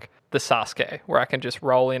more like the Sasuke, where I can just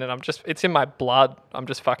roll in and it's in my blood. I'm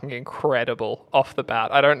just fucking incredible off the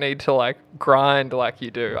bat. I don't need to like grind like you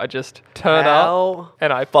do. I just turn up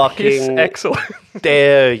and I piss excellent.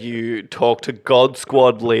 Dare you talk to God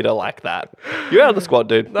Squad leader like that? You're out of the squad,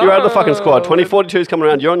 dude. You're out of the fucking squad. 2042 is coming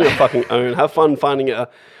around. You're on your fucking own. Have fun finding a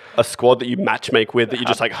squad that you matchmake with that you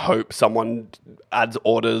just like hope someone adds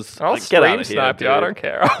orders. I'll like, get out of snipe here, you. dude. I don't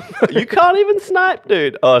care. You can't even snipe,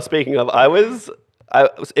 dude. Oh, speaking of,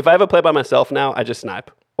 if I ever play by myself now, I just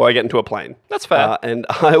snipe or I get into a plane. That's fair. And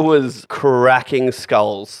I was cracking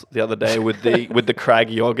skulls the other day with the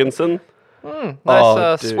Krag Jorgensen.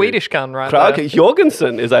 Nice Swedish gun right Krag there.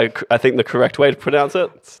 Jorgensen is, I think, the correct way to pronounce it.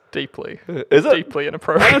 It's deeply, Is it? deeply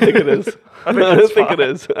inappropriate. I don't think it is. I don't think it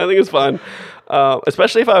is. I think it's fine.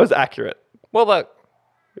 Especially if I was accurate, Well,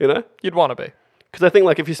 you know? you'd want to be. Because I think,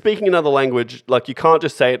 like, if you're speaking another language, like, you can't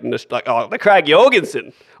just say it in just like, oh, the Krag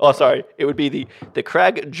Jorgensen. Oh, sorry. It would be the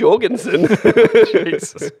Krag Jorgensen.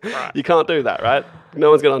 Jesus Christ. You can't do that, right? No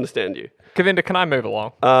one's going to understand you. Kavinda, can I move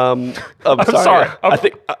along? I'm sorry. I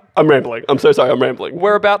think I'm rambling. I'm so sorry. I'm rambling.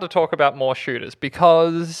 We're about to talk about more shooters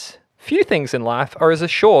because few things in life are as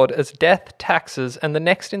assured as death, taxes, and the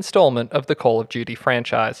next installment of the Call of Duty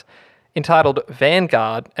franchise. Entitled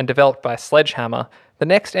Vanguard and developed by Sledgehammer, the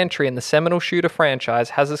next entry in the seminal shooter franchise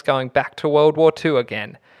has us going back to World War II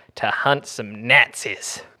again, to hunt some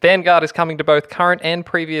Nazis. Vanguard is coming to both current and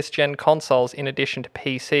previous gen consoles in addition to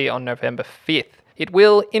PC on November 5th. It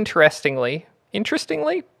will, interestingly,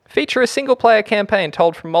 feature a single-player campaign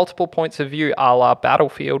told from multiple points of view a la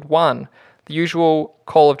Battlefield 1. The usual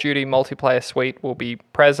Call of Duty multiplayer suite will be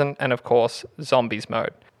present, and of course, Zombies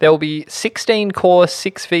mode. There will be 16 core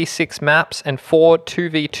 6v6 maps and 4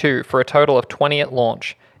 2v2 for a total of 20 at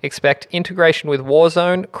launch. Expect integration with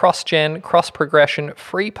Warzone, cross-gen, cross-progression,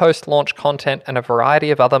 free post-launch content, and a variety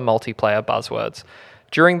of other multiplayer buzzwords.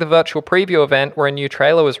 During the virtual preview event, where a new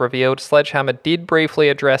trailer was revealed, Sledgehammer did briefly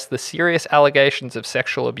address the serious allegations of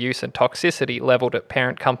sexual abuse and toxicity leveled at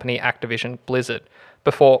parent company Activision Blizzard,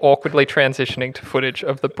 before awkwardly transitioning to footage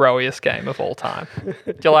of the broiest game of all time.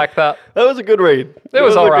 Do you like that? That was a good read. It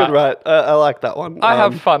was all right. Good write. I like that one. I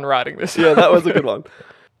have fun writing this. Yeah, that was a good one.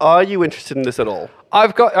 Are you interested in this at all?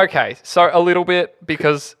 Okay, so a little bit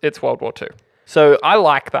because it's World War II. So I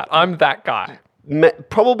like that. I'm that guy.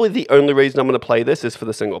 Probably the only reason I'm going to play this is for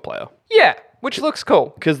the single player. Yeah, which looks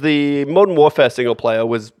cool. Because the Modern Warfare single player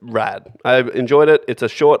was rad. I enjoyed it. It's a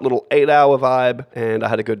short little 8-hour vibe, and I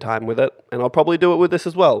had a good time with it. And I'll probably do it with this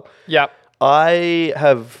as well. Yep. I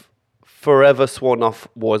have forever sworn off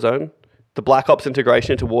Warzone. The Black Ops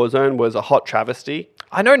integration into Warzone was a hot travesty.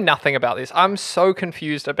 I know nothing about this. I'm so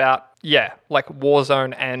confused about, like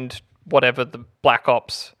Warzone and whatever the Black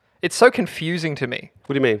Ops. It's so confusing to me.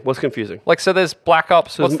 What do you mean? What's confusing? Like, so there's Black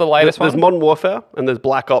Ops. What's the latest one? There's Modern Warfare, and there's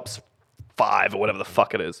Black Ops 5 or whatever the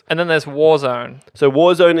fuck it is. And then there's Warzone. So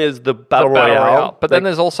Warzone is the Battle Royale. But then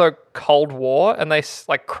there's also Cold War, and they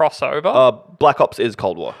like cross over. Black Ops is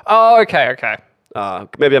Cold War. Oh, okay.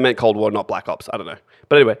 Maybe I meant Cold War, not Black Ops. I don't know.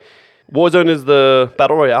 But anyway, Warzone is the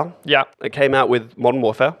Battle Royale. Yeah. It came out with Modern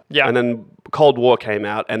Warfare. Yeah. And then Cold War came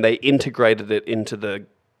out, and they integrated it into the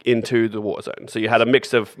Warzone. So you had a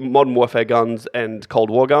mix of Modern Warfare guns and Cold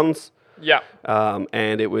War guns. Yeah.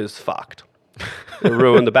 And it was fucked. It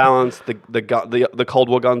ruined the balance. The Cold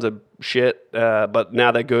War guns are shit, but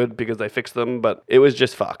now they're good because they fixed them. But it was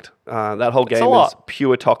just fucked. That whole game is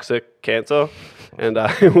pure toxic cancer, and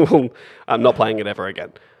I'm not playing it ever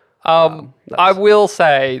again. I will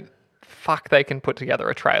say, fuck, they can put together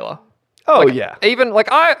a trailer. Oh, like, yeah. Even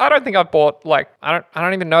like I don't think I've bought I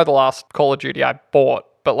don't even know the last Call of Duty I bought,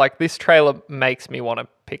 but like this trailer makes me want to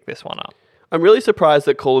pick this one up. I'm really surprised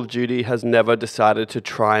that Call of Duty has never decided to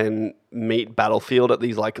try and meet Battlefield at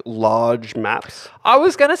these like large maps. I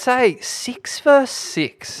was gonna say 6 versus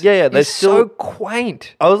 6. Yeah, they're so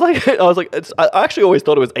quaint. I was like, I actually always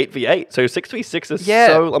thought it was 8v8. So 6v6 is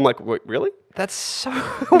so. I'm like, wait, really? That's so.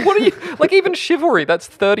 What are you like? Even Chivalry, that's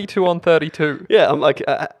 32 on 32. Yeah, I'm like,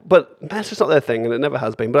 but that's just not their thing, and it never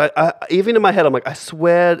has been. But I even in my head, I'm like, I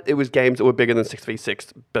swear it was games that were bigger than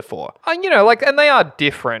 6v6 before. And and they are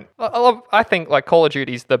different. I think like Call of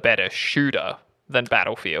Duty's the better shooter than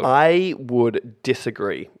Battlefield. I would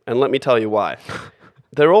disagree, and let me tell you why.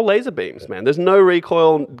 They're all laser beams, man. There's no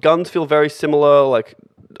recoil. Guns feel very similar, like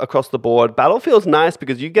across the board. Battlefield's nice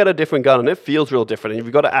because you get a different gun and it feels real different, and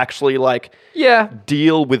you've got to actually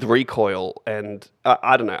deal with recoil. And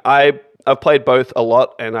I don't know. I've played both a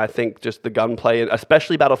lot, and I think just the gunplay, and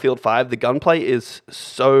especially Battlefield 5, the gunplay is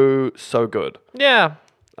so good. Yeah.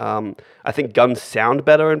 I think guns sound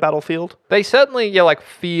better in Battlefield. They certainly, like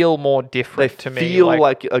feel more different to me. They feel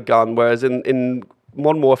like a gun, whereas in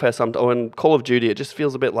Modern Warfare or in Call of Duty, it just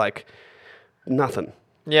feels a bit like nothing.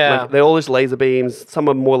 Yeah. Like, they're all just laser beams. Some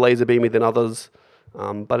are more laser beamy than others.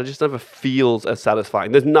 But it just never feels as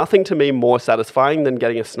satisfying. There's nothing to me more satisfying than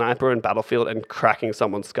getting a sniper in Battlefield and cracking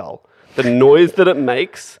someone's skull. The noise that it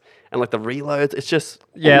makes and like the reloads, it's just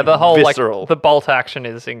the whole visceral. like the bolt action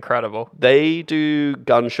is incredible. They do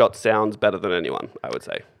gunshot sounds better than anyone, I would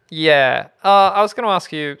say. Yeah. I was going to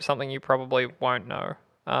ask you something you probably won't know.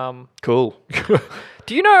 Cool.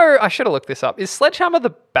 Do you know, I should have looked this up. Is Sledgehammer the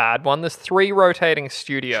bad one? There's 3 rotating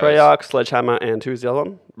studios. Treyarch, Sledgehammer, and who's the other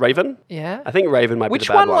one? Raven? Yeah. I think Raven might be Which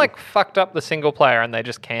the bad one. like fucked up the single player and they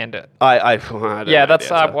just canned it? I don't Yeah, know that's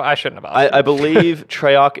the answer. I shouldn't have asked. I believe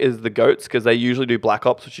Treyarch is the GOATs because they usually do Black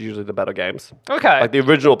Ops, which is usually the better games. Okay. Like the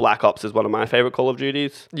original Black Ops is one of my favorite Call of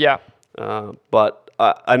Duties. Yeah. But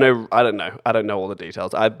I don't know all the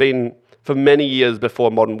details. I've been, for many years before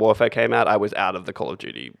Modern Warfare came out, I was out of the Call of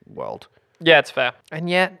Duty world. Yeah, it's fair. And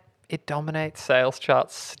yet, it dominates sales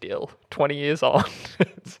charts still, 20 years on.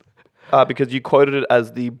 Because you quoted it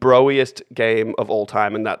as the broiest game of all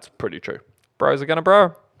time, and that's pretty true. Bros are gonna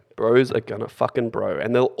bro. Bros are gonna fucking bro,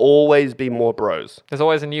 and there'll always be more bros. There's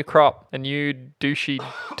always a new crop, a new douchey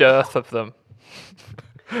dearth of them.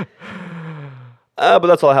 But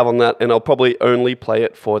that's all I have on that, and I'll probably only play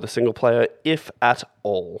it for the single player, if at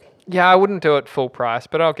all. Yeah, I wouldn't do it full price,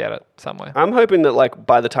 but I'll get it somewhere. I'm hoping that like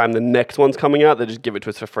by the time the next one's coming out, they just give it to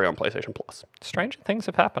us for free on PlayStation Plus. Stranger things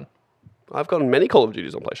have happened. I've gotten many Call of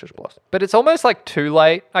Duties on PlayStation Plus. But it's almost like too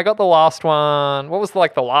late. I got the last one. What was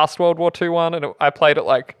the last World War II one? And I played it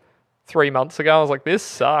like 3 months ago. I was like, this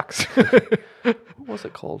sucks. What was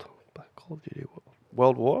it called? Call of Duty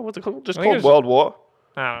World War? What's it called? Just I think called it was World War?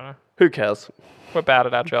 I don't know. Who cares? We're bad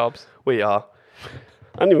at our jobs. We are.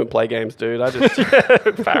 I don't even play games, dude. I just...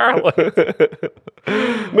 Apparently.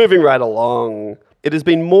 Moving right along. It has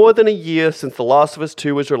been more than a year since The Last of Us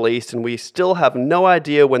 2 was released, and we still have no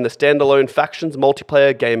idea when the standalone Factions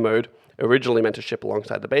multiplayer game mode, originally meant to ship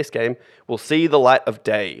alongside the base game, will see the light of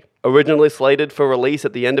day. Originally slated for release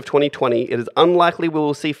at the end of 2020, it is unlikely we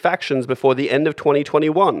will see Factions before the end of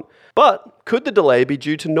 2021. But could the delay be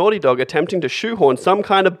due to Naughty Dog attempting to shoehorn some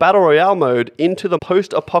kind of Battle Royale mode into the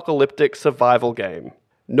post-apocalyptic survival game?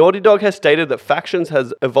 Naughty Dog has stated that Factions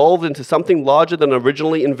has evolved into something larger than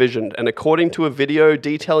originally envisioned, and according to a video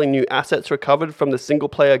detailing new assets recovered from the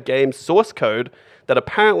single-player game's source code that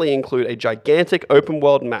apparently include a gigantic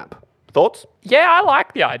open-world map. Thoughts? Yeah, I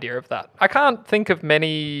like the idea of that. I can't think of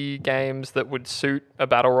many games that would suit a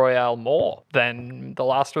Battle Royale more than The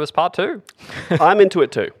Last of Us Part 2. I'm into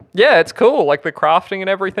it too. Yeah, it's cool. Like the crafting and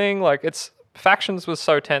everything. Like Factions was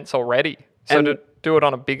so tense already. So And- to do it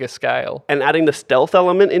on a bigger scale. And adding the stealth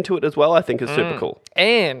element into it as well, I think is super cool.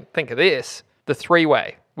 And think of this, the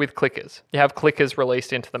 3-way with clickers. You have clickers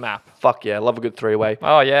released into the map. Fuck yeah, love a good 3-way.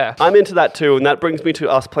 Oh, yeah. I'm into that too, and that brings me to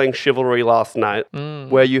us playing Chivalry last night,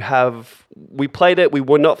 where we played it, we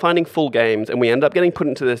were not finding full games, and we ended up getting put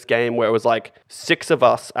into this game where it was like 6 of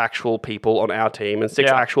us actual people on our team and 6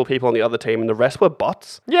 Yeah. actual people on the other team, and the rest were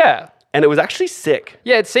bots. Yeah. And it was actually sick.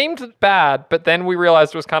 Yeah, it seemed bad, but then we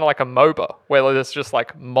realized it was kind of like a MOBA, where there's just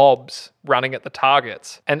like mobs running at the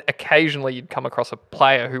targets, and occasionally you'd come across a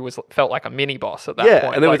player who felt like a mini boss at that Yeah,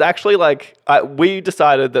 point. and it was actually like, we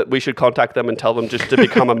decided that we should contact them and tell them just to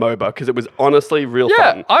become a MOBA, because it was honestly real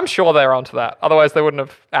yeah, fun. I'm sure they're onto that. Otherwise, they wouldn't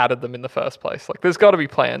have added them in the first place. Like, there's got to be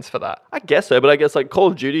plans for that. I guess so, but I guess like Call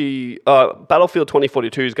of Duty, Battlefield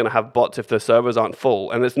 2042 is going to have bots if the servers aren't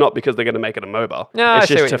full, and it's not because they're going to make it a MOBA. Yeah, I it's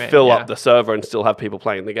see just what to you mean, fill yeah. up the server and still have people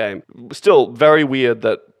playing the game. Still very weird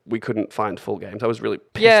that we couldn't find full games. That was really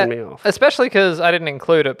pissing me off. Especially because I didn't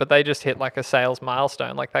include it, but they just hit like a sales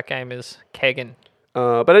milestone. Like that game is kegging.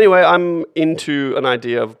 But anyway, I'm into an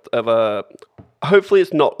idea of a... Hopefully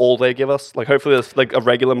it's not all they give us. Like hopefully there's like a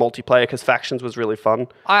regular multiplayer, because Factions was really fun.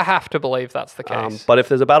 I have to believe that's the case. But if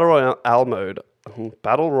there's a Battle Royale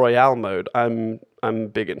mode, I'm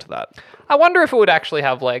big into that. I wonder if it would actually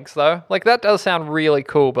have legs though. Like that does sound really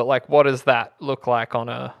cool, but like what does that look like on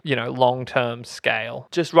a, long-term scale?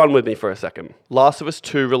 Just run with me for a second. Last of Us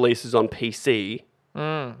 2 releases on PC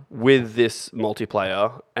with this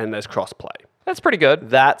multiplayer, and there's crossplay. That's pretty good.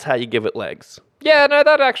 That's how you give it legs. Yeah, no,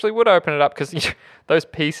 that actually would open it up because those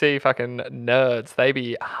PC fucking nerds, they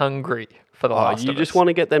be hungry for the Last You of just Us. want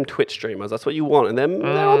to get them Twitch streamers. That's what you want. And then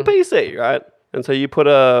they're on PC, right? And so you put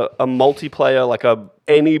a multiplayer, like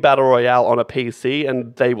any Battle Royale on a PC,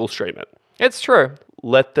 and they will stream it. It's true.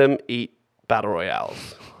 Let them eat Battle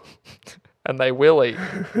Royales. And they will eat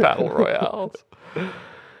battle royales.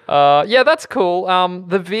 Yeah, that's cool.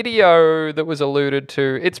 The video that was alluded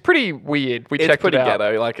to, it's pretty weird. We It's checked pretty it out.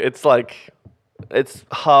 ghetto. It's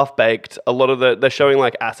half baked. A lot of they're showing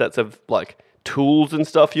like assets of like tools and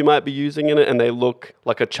stuff you might be using in it, and they look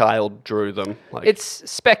like a child drew them. Like It's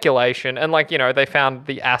speculation, and they found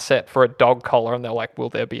the asset for a dog collar, and they're like, "Will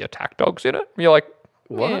there be attack dogs in it?" And you're like,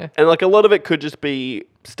 what? Yeah. And like a lot of it could just be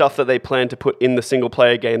stuff that they plan to put in the single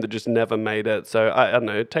player game that just never made it. So I don't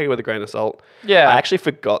know. Take it with a grain of salt. Yeah. I actually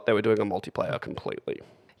forgot they were doing a multiplayer completely.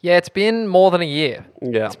 Yeah, it's been more than a year.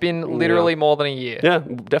 Yeah. It's been literally more than a year. Yeah,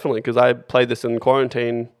 definitely. Because I played this in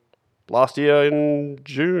quarantine last year in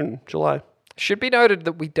July. Should be noted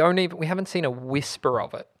that we haven't seen a whisper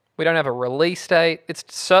of it. We don't have a release date. It's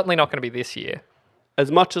certainly not going to be this year.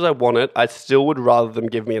 As much as I want it, I still would rather them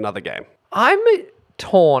give me another game. I'm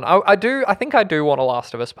torn. I think I do want a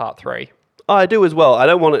Last of Us Part 3. Oh, I do as well. I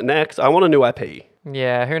don't want it next. I want a new IP.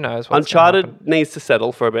 Yeah, who knows what's gonna happen. Uncharted needs to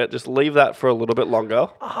settle for a bit. Just leave that for a little bit longer.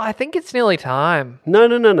 Oh, I think it's nearly time. No.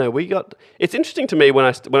 It's interesting to me when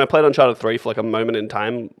I played Uncharted 3 for like a moment in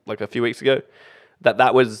time, like a few weeks ago,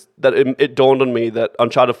 it dawned on me that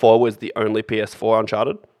Uncharted 4 was the only PS4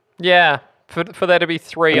 Uncharted. Yeah, for there to be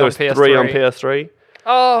 3 And on there was PS3. 3 on PS3.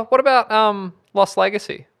 Oh, what about Lost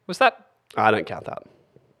Legacy? Was that? I don't count that.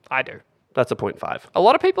 I do. That's a 0.5. A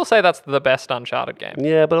lot of people say that's the best Uncharted game.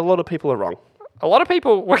 Yeah, but a lot of people are wrong. A lot of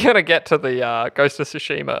people, we're going to get to the Ghost of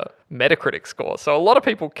Tsushima Metacritic score, so a lot of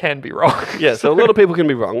people can be wrong. Yeah, so a lot of people can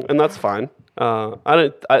be wrong, and that's fine.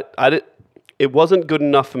 It wasn't good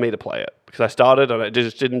enough for me to play it because I started and it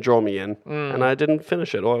just didn't draw me in, and I didn't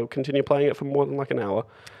finish it or continue playing it for more than like an hour.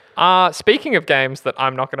 Speaking of games that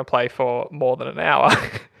I'm not going to play for more than an hour,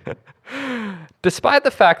 despite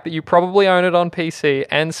the fact that you probably own it on PC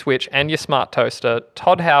and Switch and your smart toaster,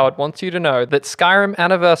 Todd Howard wants you to know that Skyrim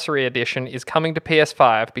Anniversary Edition is coming to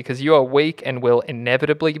PS5 because you are weak and will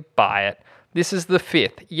inevitably buy it. This is the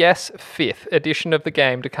fifth edition of the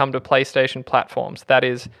game to come to PlayStation platforms. That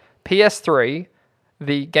is PS3,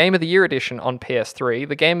 the Game of the Year edition on PS3,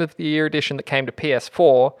 the Game of the Year edition that came to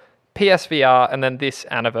PS4, PSVR, and then this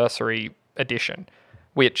Anniversary Edition,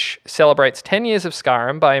 which celebrates 10 years of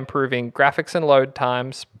Skyrim by improving graphics and load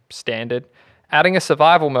times, standard, adding a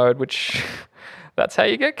survival mode, which that's how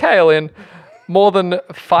you get Kale in, more than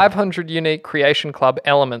 500 unique Creation Club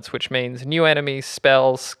elements, which means new enemies,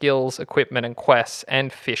 spells, skills, equipment, and quests,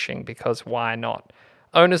 and fishing, because why not?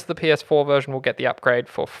 Owners of the PS4 version will get the upgrade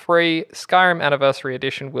for free. Skyrim Anniversary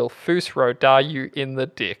Edition will Foos Rodar you in the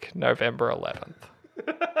dick, November 11th.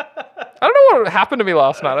 I don't know what happened to me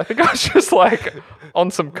last night. I think I was just like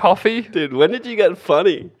on some coffee. Dude, when did you get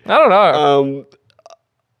funny? I don't know.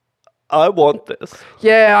 I want this.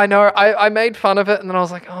 Yeah, I know. I made fun of it and then I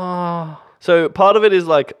was like, oh. So part of it is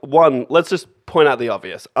like, one, let's just point out the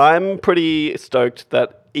obvious. I'm pretty stoked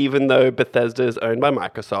that even though Bethesda is owned by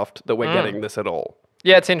Microsoft, that we're getting this at all.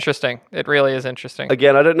 Yeah, it's interesting. It really is interesting.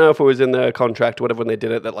 Again, I don't know if it was in their contract or whatever when they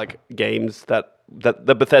did it, that like games that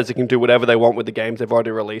the Bethesda can do whatever they want with the games they've already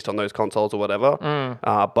released on those consoles or whatever.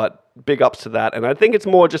 But big ups to that. And I think it's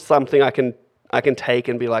more just something I can take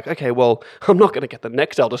and be like, okay, well, I'm not going to get the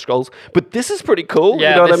next Elder Scrolls, but this is pretty cool. Yeah,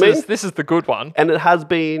 you know what I mean? This is the good one. And it has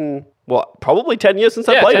been, probably 10 years since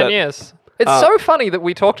I played 10 it. years. It's so funny that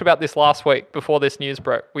we talked about this last week before this news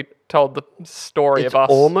broke. We told the story It's of us.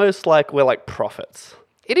 almost like we're like prophets.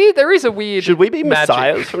 It is. There is a weird. Should we be magic.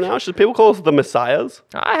 messiahs from now? Should people call us the messiahs?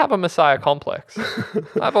 I have a messiah complex.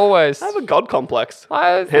 I've always. I have a god complex.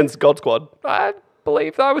 I Hence God Squad.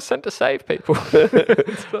 believe that I was sent to save people.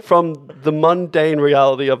 From the mundane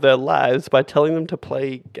reality of their lives by telling them to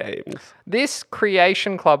play games. This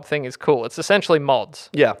Creation Club thing is cool. It's essentially mods.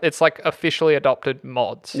 Yeah. It's like officially adopted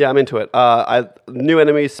mods. Yeah, I'm into it. New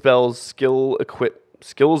enemies, spells, skills,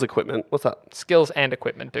 equipment. What's that? Skills and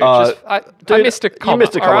equipment, dude. Dude, I missed a comma. You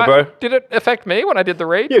missed a comma, all right? bro. Did it affect me when I did the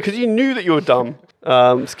read? Yeah, because you knew that you were dumb.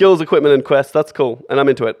 Skills, equipment, and quests. That's cool. And I'm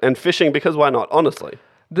into it. And fishing, because why not? Honestly.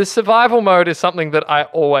 The survival mode is something that I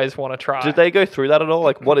always want to try. Did they go through that at all?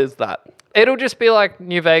 Like, what is that? It'll just be like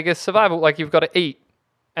New Vegas survival. Like, you've got to eat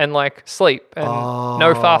and, like, sleep and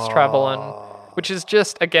no fast travel and... Which is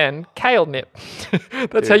just, again, kale nip.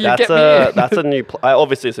 That's how you get me in. That's a new...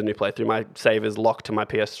 obviously, it's a new playthrough. My save is locked to my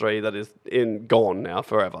PS3 that is gone now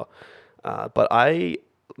forever.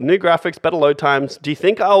 New graphics, better load times. Do you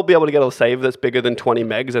think I'll be able to get a save that's bigger than 20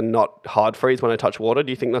 megs and not hard freeze when I touch water? Do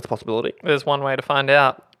you think that's a possibility? There's one way to find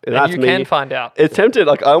out. That's and you can find out. It's tempted.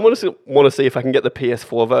 Like, I want to see if I can get the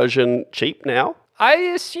PS4 version cheap now. I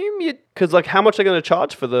assume you'd... Because, like, how much are they going to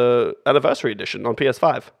charge for the Anniversary Edition on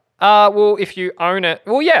PS5? Well, if you own it...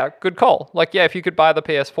 Well, yeah, good call. Like, yeah, if you could buy the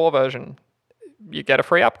PS4 version, you get a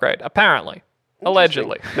free upgrade, apparently.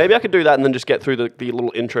 Allegedly. Maybe I could do that and then just get through the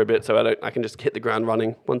little intro bit so I can just hit the ground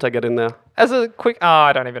running once I get in there. As a quick...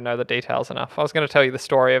 I don't even know the details enough. I was going to tell you the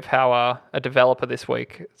story of how a developer this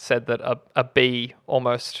week said that a bee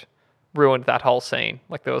almost ruined that whole scene.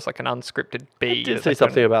 Like there was like an unscripted bee. I did see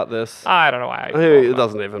something about this. I don't know why. It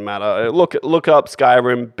doesn't even matter. Look up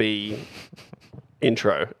Skyrim bee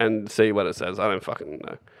intro and see what it says. I don't fucking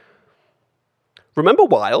know. Remember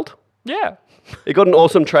Wild? Yeah. It got an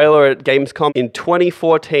awesome trailer at Gamescom in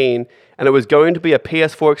 2014, and it was going to be a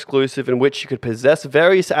PS4 exclusive in which you could possess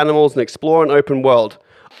various animals and explore an open world.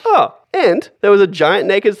 And there was a giant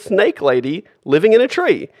naked snake lady living in a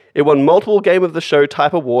tree. It won multiple Game of the Show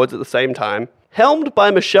type awards at the same time. Helmed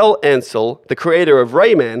by Michelle Ansel, the creator of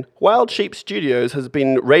Rayman, Wild Sheep Studios has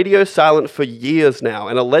been radio silent for years now,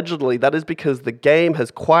 and allegedly that is because the game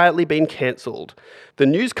has quietly been cancelled. The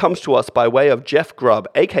news comes to us by way of Jeff Grubb,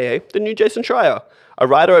 aka the new Jason Schreier. A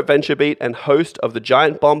writer at VentureBeat and host of the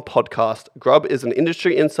Giant Bomb podcast, Grubb is an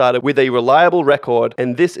industry insider with a reliable record,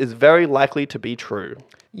 and this is very likely to be true.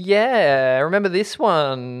 Yeah, I remember this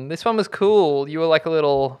one. This one was cool. You were like a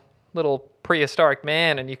little prehistoric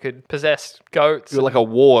man and you could possess goats. You're like a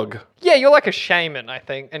warg. Yeah, you're like a shaman, I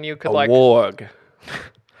think. And you could A warg.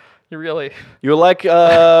 You really... You're like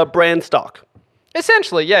Bran Stark.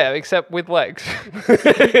 Essentially, yeah, except with legs.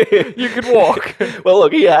 You could walk. Well,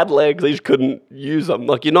 look, he had legs. He just couldn't use them.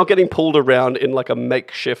 Like, you're not getting pulled around in like a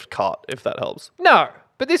makeshift cart, if that helps. No,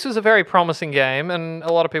 but this was a very promising game and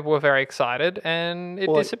a lot of people were very excited and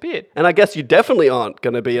it disappeared. And I guess you definitely aren't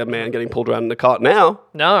going to be a man getting pulled around in a cart now.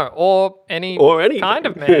 No, or any kind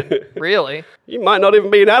of man, really. You might not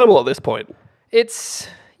even be an animal at this point. It's,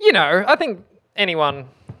 I think anyone...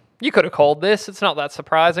 You could have called this. It's not that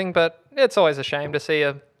surprising, but it's always a shame to see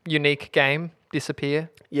a unique game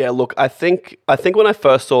disappear. Yeah, look, I think when I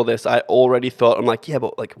first saw this, I already thought, I'm like, yeah,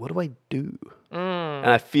 but like, what do I do? And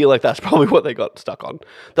I feel like that's probably what they got stuck on.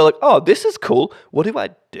 They're like, oh, this is cool. What do I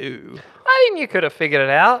do? I think you could have figured it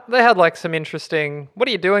out. They had like some interesting... What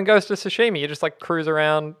do you do in Ghost of Tsushima? You just like cruise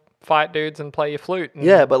around, fight dudes and play your flute.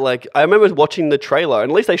 Yeah, but like, I remember watching the trailer,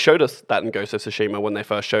 and at least they showed us that in Ghost of Tsushima when they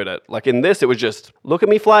first showed it. Like in this, it was just, look at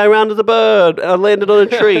me fly around as a bird, and I landed on a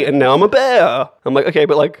tree, and now I'm a bear. I'm like, okay,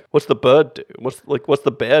 but like, what's the bird do? What's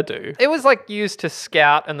the bear do? It was like used to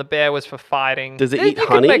scout, and the bear was for fighting. Does it eat you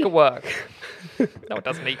honey? You could make it work. No, it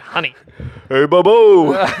doesn't eat honey. Hey,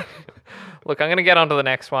 Bobo! Look, I'm going to get on to the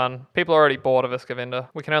next one. People are already bored of us, Govinda.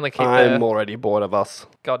 We can only keep I'm already bored of us.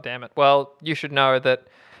 God damn it. Well, you should know that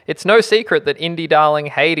it's no secret that indie darling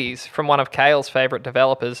Hades, from one of Kale's favourite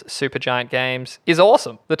developers, Supergiant Games, is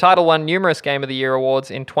awesome. The title won numerous Game of the Year awards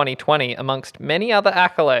in 2020, amongst many other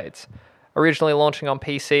accolades. Originally launching on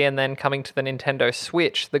PC and then coming to the Nintendo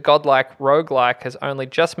Switch, the godlike roguelike has only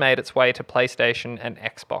just made its way to PlayStation and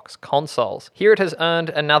Xbox consoles. Here it has earned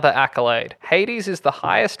another accolade. Hades is the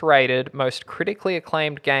highest rated, most critically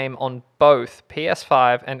acclaimed game on both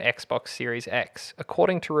PS5 and Xbox Series X,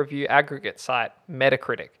 according to review aggregate site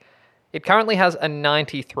Metacritic. It currently has a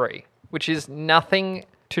 93, which is nothing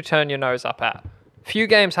to turn your nose up at. Few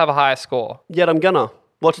games have a higher score. Yet I'm gonna.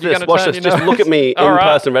 Watch You're this. Watch this. Just nose? look at me in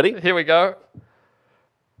person. Ready? Here we go.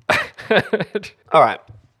 All right.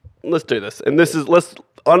 Let's do this. And let's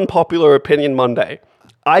unpopular opinion Monday.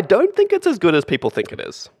 I don't think it's as good as people think it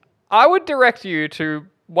is. I would direct you to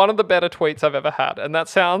one of the better tweets I've ever had, and that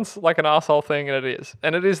sounds like an arsehole thing, and it is.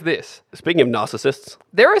 And it is this. Speaking of narcissists.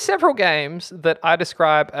 There are several games that I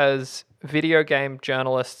describe as video game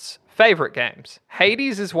journalists' favorite games.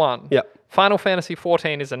 Hades is one. Yep. Final Fantasy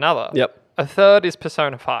XIV is another. Yep. A third is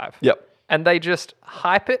Persona 5. Yep. And they just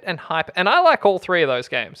hype it and hype it. And I like all three of those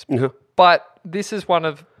games. Mm-hmm. But this is one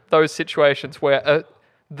of those situations where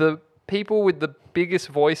the people with the biggest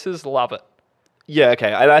voices love it. Yeah,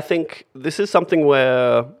 okay. And I think this is something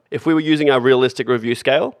where if we were using our realistic review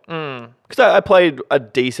scale, because I played a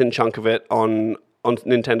decent chunk of it on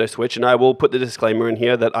Nintendo Switch, and I will put the disclaimer in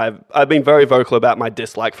here that I've been very vocal about my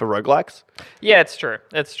dislike for roguelikes. Yeah, it's true.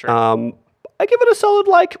 It's true. I give it a solid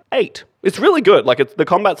 8. It's really good. Like the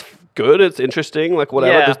combat's good. It's interesting. Like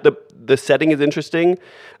whatever. Yeah. The setting is interesting.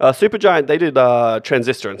 Supergiant, they did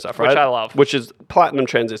Transistor and stuff, right? Which I love. Which is Platinum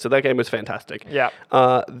Transistor. That game was fantastic. Yeah.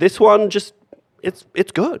 This one just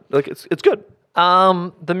it's good. Like it's good.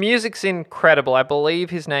 The music's incredible. I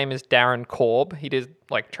believe his name is Darren Korb. He did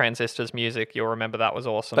like Transistor's music. You'll remember that was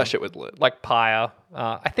awesome. That shit was lit. Like Pyre.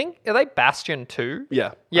 I think, are they Bastion 2?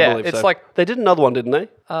 Yeah. Yeah, I believe it's so. like... They did another one, didn't they?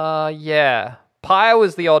 Yeah. Pyre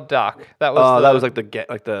was the odd duck. That was that was like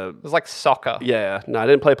It was like soccer. Yeah. No, I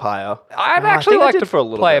didn't play Pyre. I'd actually think I like did to for a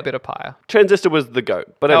little play a bit. bit of Pyre. Transistor was the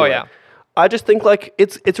GOAT. But anyway, yeah. I just think like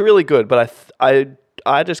it's really good, but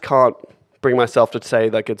I just can't bring myself to say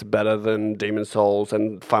like it's better than Demon's Souls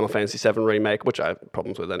and Final Fantasy VII Remake, which I have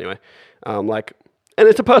problems with anyway. And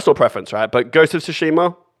it's a personal preference, right? But Ghost of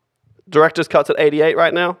Tsushima, director's cut's at 88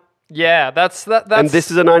 right now. Yeah, that's And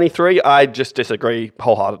this is a 93. I just disagree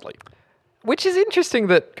wholeheartedly. which is interesting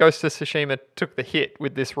that Ghost of Tsushima took the hit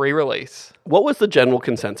with this re-release. What was the general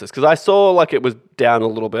consensus? Because I saw like it was down a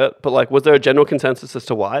little bit, but like was there a general consensus as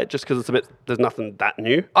to why? Just because there's nothing that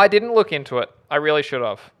new? I didn't look into it. I really should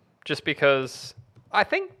have. Just because I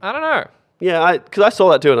don't know. Yeah, because I saw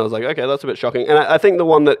that too, and I was like, okay, that's a bit shocking. And I think the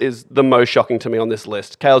one that is the most shocking to me on this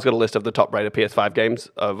list, Kale's got a list of the top-rated PS5 games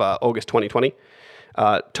of August 2020.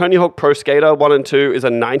 Tony Hawk Pro Skater 1 and 2 is a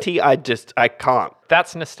 90. I can't.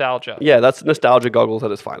 That's nostalgia. Yeah, that's nostalgia goggles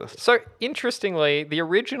at its finest. So, interestingly, the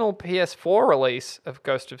original PS4 release of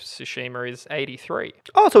Ghost of Tsushima is 83.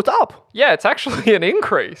 Oh, so it's up. Yeah, it's actually an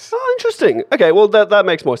increase. Oh, interesting. Okay, well, that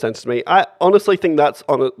makes more sense to me. I honestly think that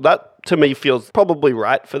to me feels probably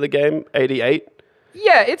right for the game, 88.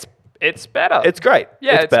 Yeah, it's better. It's great.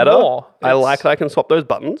 Yeah, it's better. more. I like that I can swap those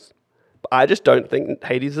buttons. I just don't think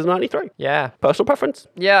Hades is 93. Yeah. Personal preference.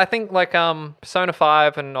 Yeah, I think like Persona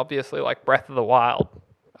 5 and obviously like Breath of the Wild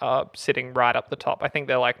sitting right up the top. I think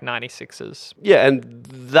they're like 96s. Yeah, and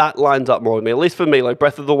that lines up more with me. At least for me, like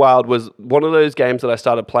Breath of the Wild was one of those games that I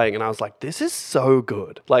started playing and I was like, this is so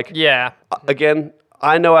good. Like, Yeah. Again,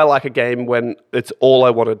 I know I like a game when it's all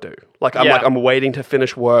I want to do. Like I'm waiting to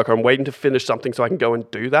finish work or I'm waiting to finish something so I can go and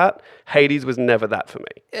do that. Hades was never that for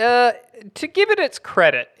me. To give it its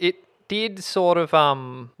credit, it did sort of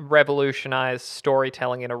revolutionize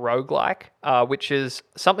storytelling in a roguelike, which is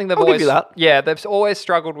something they've I'll always give you that. Yeah, they've always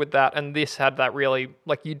struggled with that, and this had that really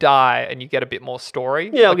like you die and you get a bit more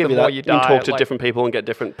story. Yeah, I'll like, give the you more that. You You can die, talk to like- different people and get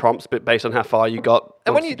different prompts based on how far you got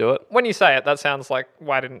And once you do it. when you say it, that sounds like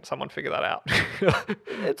why didn't someone figure that out?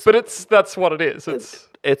 But that's what it is.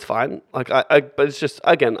 It's fine. Like but it's just,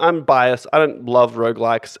 again, I'm biased. I don't love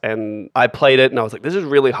roguelikes, and I played it and I was like, this is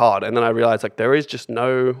really hard. And then I realized like there is just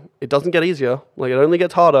it doesn't get easier. Like it only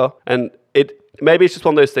gets harder. And maybe it's just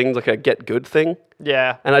one of those things, like a get good thing.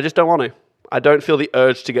 Yeah. And I just don't want to. I don't feel the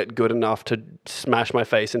urge to get good enough to smash my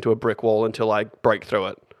face into a brick wall until I break through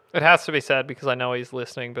it. It has to be said because I know he's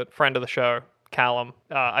listening, but friend of the show, Callum,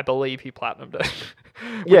 I believe he platinumed it.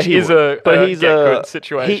 Which he is would. a get-good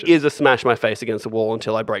situation. He is a smash my face against the wall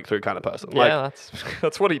until I break through kind of person. Yeah,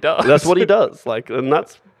 that's what he does. That's what he does. Like, and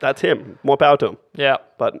that's him. More power to him. Yeah.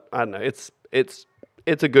 But I don't know. It's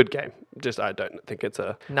a good game. Just I don't think it's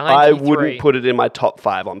a. 93. I wouldn't put it in my top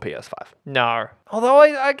 5 on PS5. No. Although,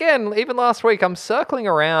 again, even last week, I'm circling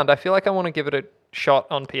around. I feel like I want to give it a shot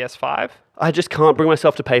on PS5. I just can't bring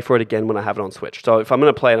myself to pay for it again when I have it on Switch. So if I'm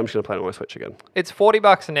going to play it, I'm just going to play it on my Switch again. It's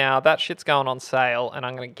 $40 now. That shit's going on sale, and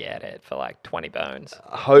I'm going to get it for like 20 bones.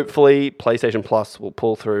 Hopefully, PlayStation Plus will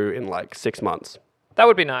pull through in like 6 months. That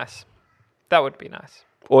would be nice. That would be nice.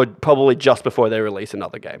 Or probably just before they release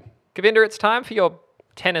another game. Govinda, it's time for your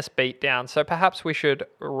tennis beatdown, so perhaps we should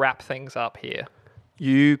wrap things up here.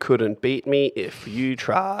 You couldn't beat me if you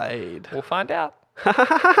tried. We'll find out.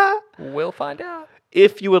 We'll find out.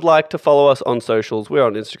 If you would like to follow us on socials, we're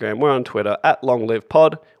on Instagram, we're on Twitter,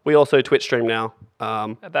 @LongLivePod. We also Twitch stream now.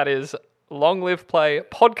 That is Long Live Play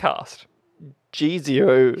Podcast.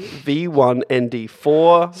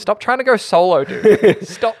 G0V1ND4. Stop trying to go solo, dude.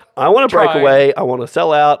 Stop. I want to break trying. away. I want to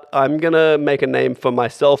sell out. I'm going to make a name for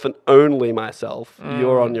myself and only myself.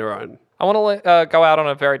 You're on your own. I want to go out on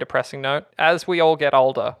a very depressing note. As we all get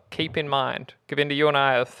older, keep in mind, Govinda, you and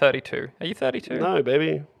I are 32. Are you 32? No,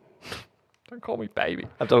 baby. Don't call me baby.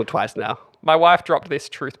 I've done it twice now. My wife dropped this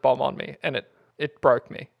truth bomb on me, and it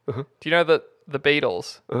broke me. Do you know that the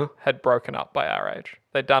Beatles had broken up by our age?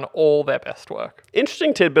 They'd done all their best work.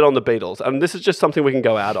 Interesting tidbit on the Beatles. This is just something we can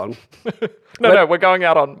go out on. No, we're going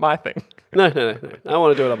out on my thing. No. I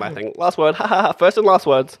want to do it on my thing. Last word. First and last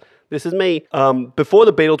words. This is me. Before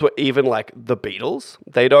the Beatles were even like the Beatles,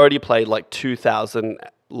 they'd already played like 2,000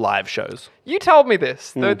 live shows. You told me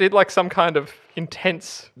this. They did like some kind of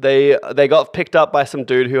intense... They got picked up by some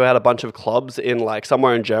dude who had a bunch of clubs in like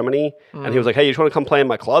somewhere in Germany. And he was like, hey, you just want to come play in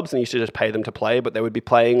my clubs? And you should just pay them to play. But they would be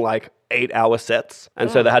playing like 8-hour sets. And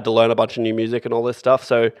so they had to learn a bunch of new music and all this stuff.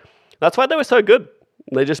 So that's why they were so good.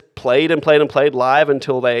 They just played and played and played live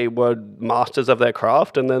until they were masters of their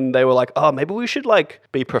craft. And then they were like, oh, maybe we should like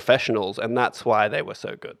be professionals. And that's why they were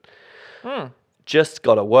so good. Just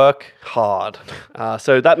got to work hard.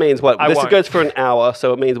 So that means what? This won't. goes for an hour.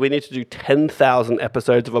 So it means we need to do 10,000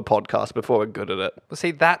 episodes of a podcast before we're good at it. Well,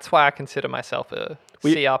 see, that's why I consider myself a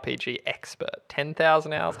CRPG expert.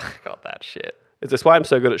 10,000 hours? I got that shit. Is this why I'm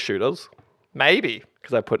so good at shooters? Maybe.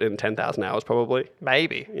 Because I put in 10,000 hours probably.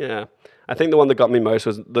 Maybe. Yeah. I think the one that got me most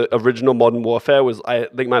was the original Modern Warfare. I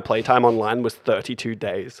think my playtime online was 32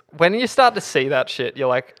 days. When you start to see that shit, you're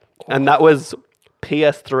like, And that was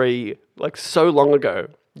PS3, like so long ago.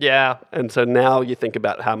 yeah. And so now you think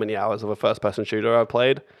about how many hours of a first-person shooter I've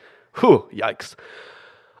played. Whew, yikes.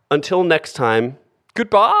 Until next time,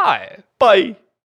 Goodbye. bye.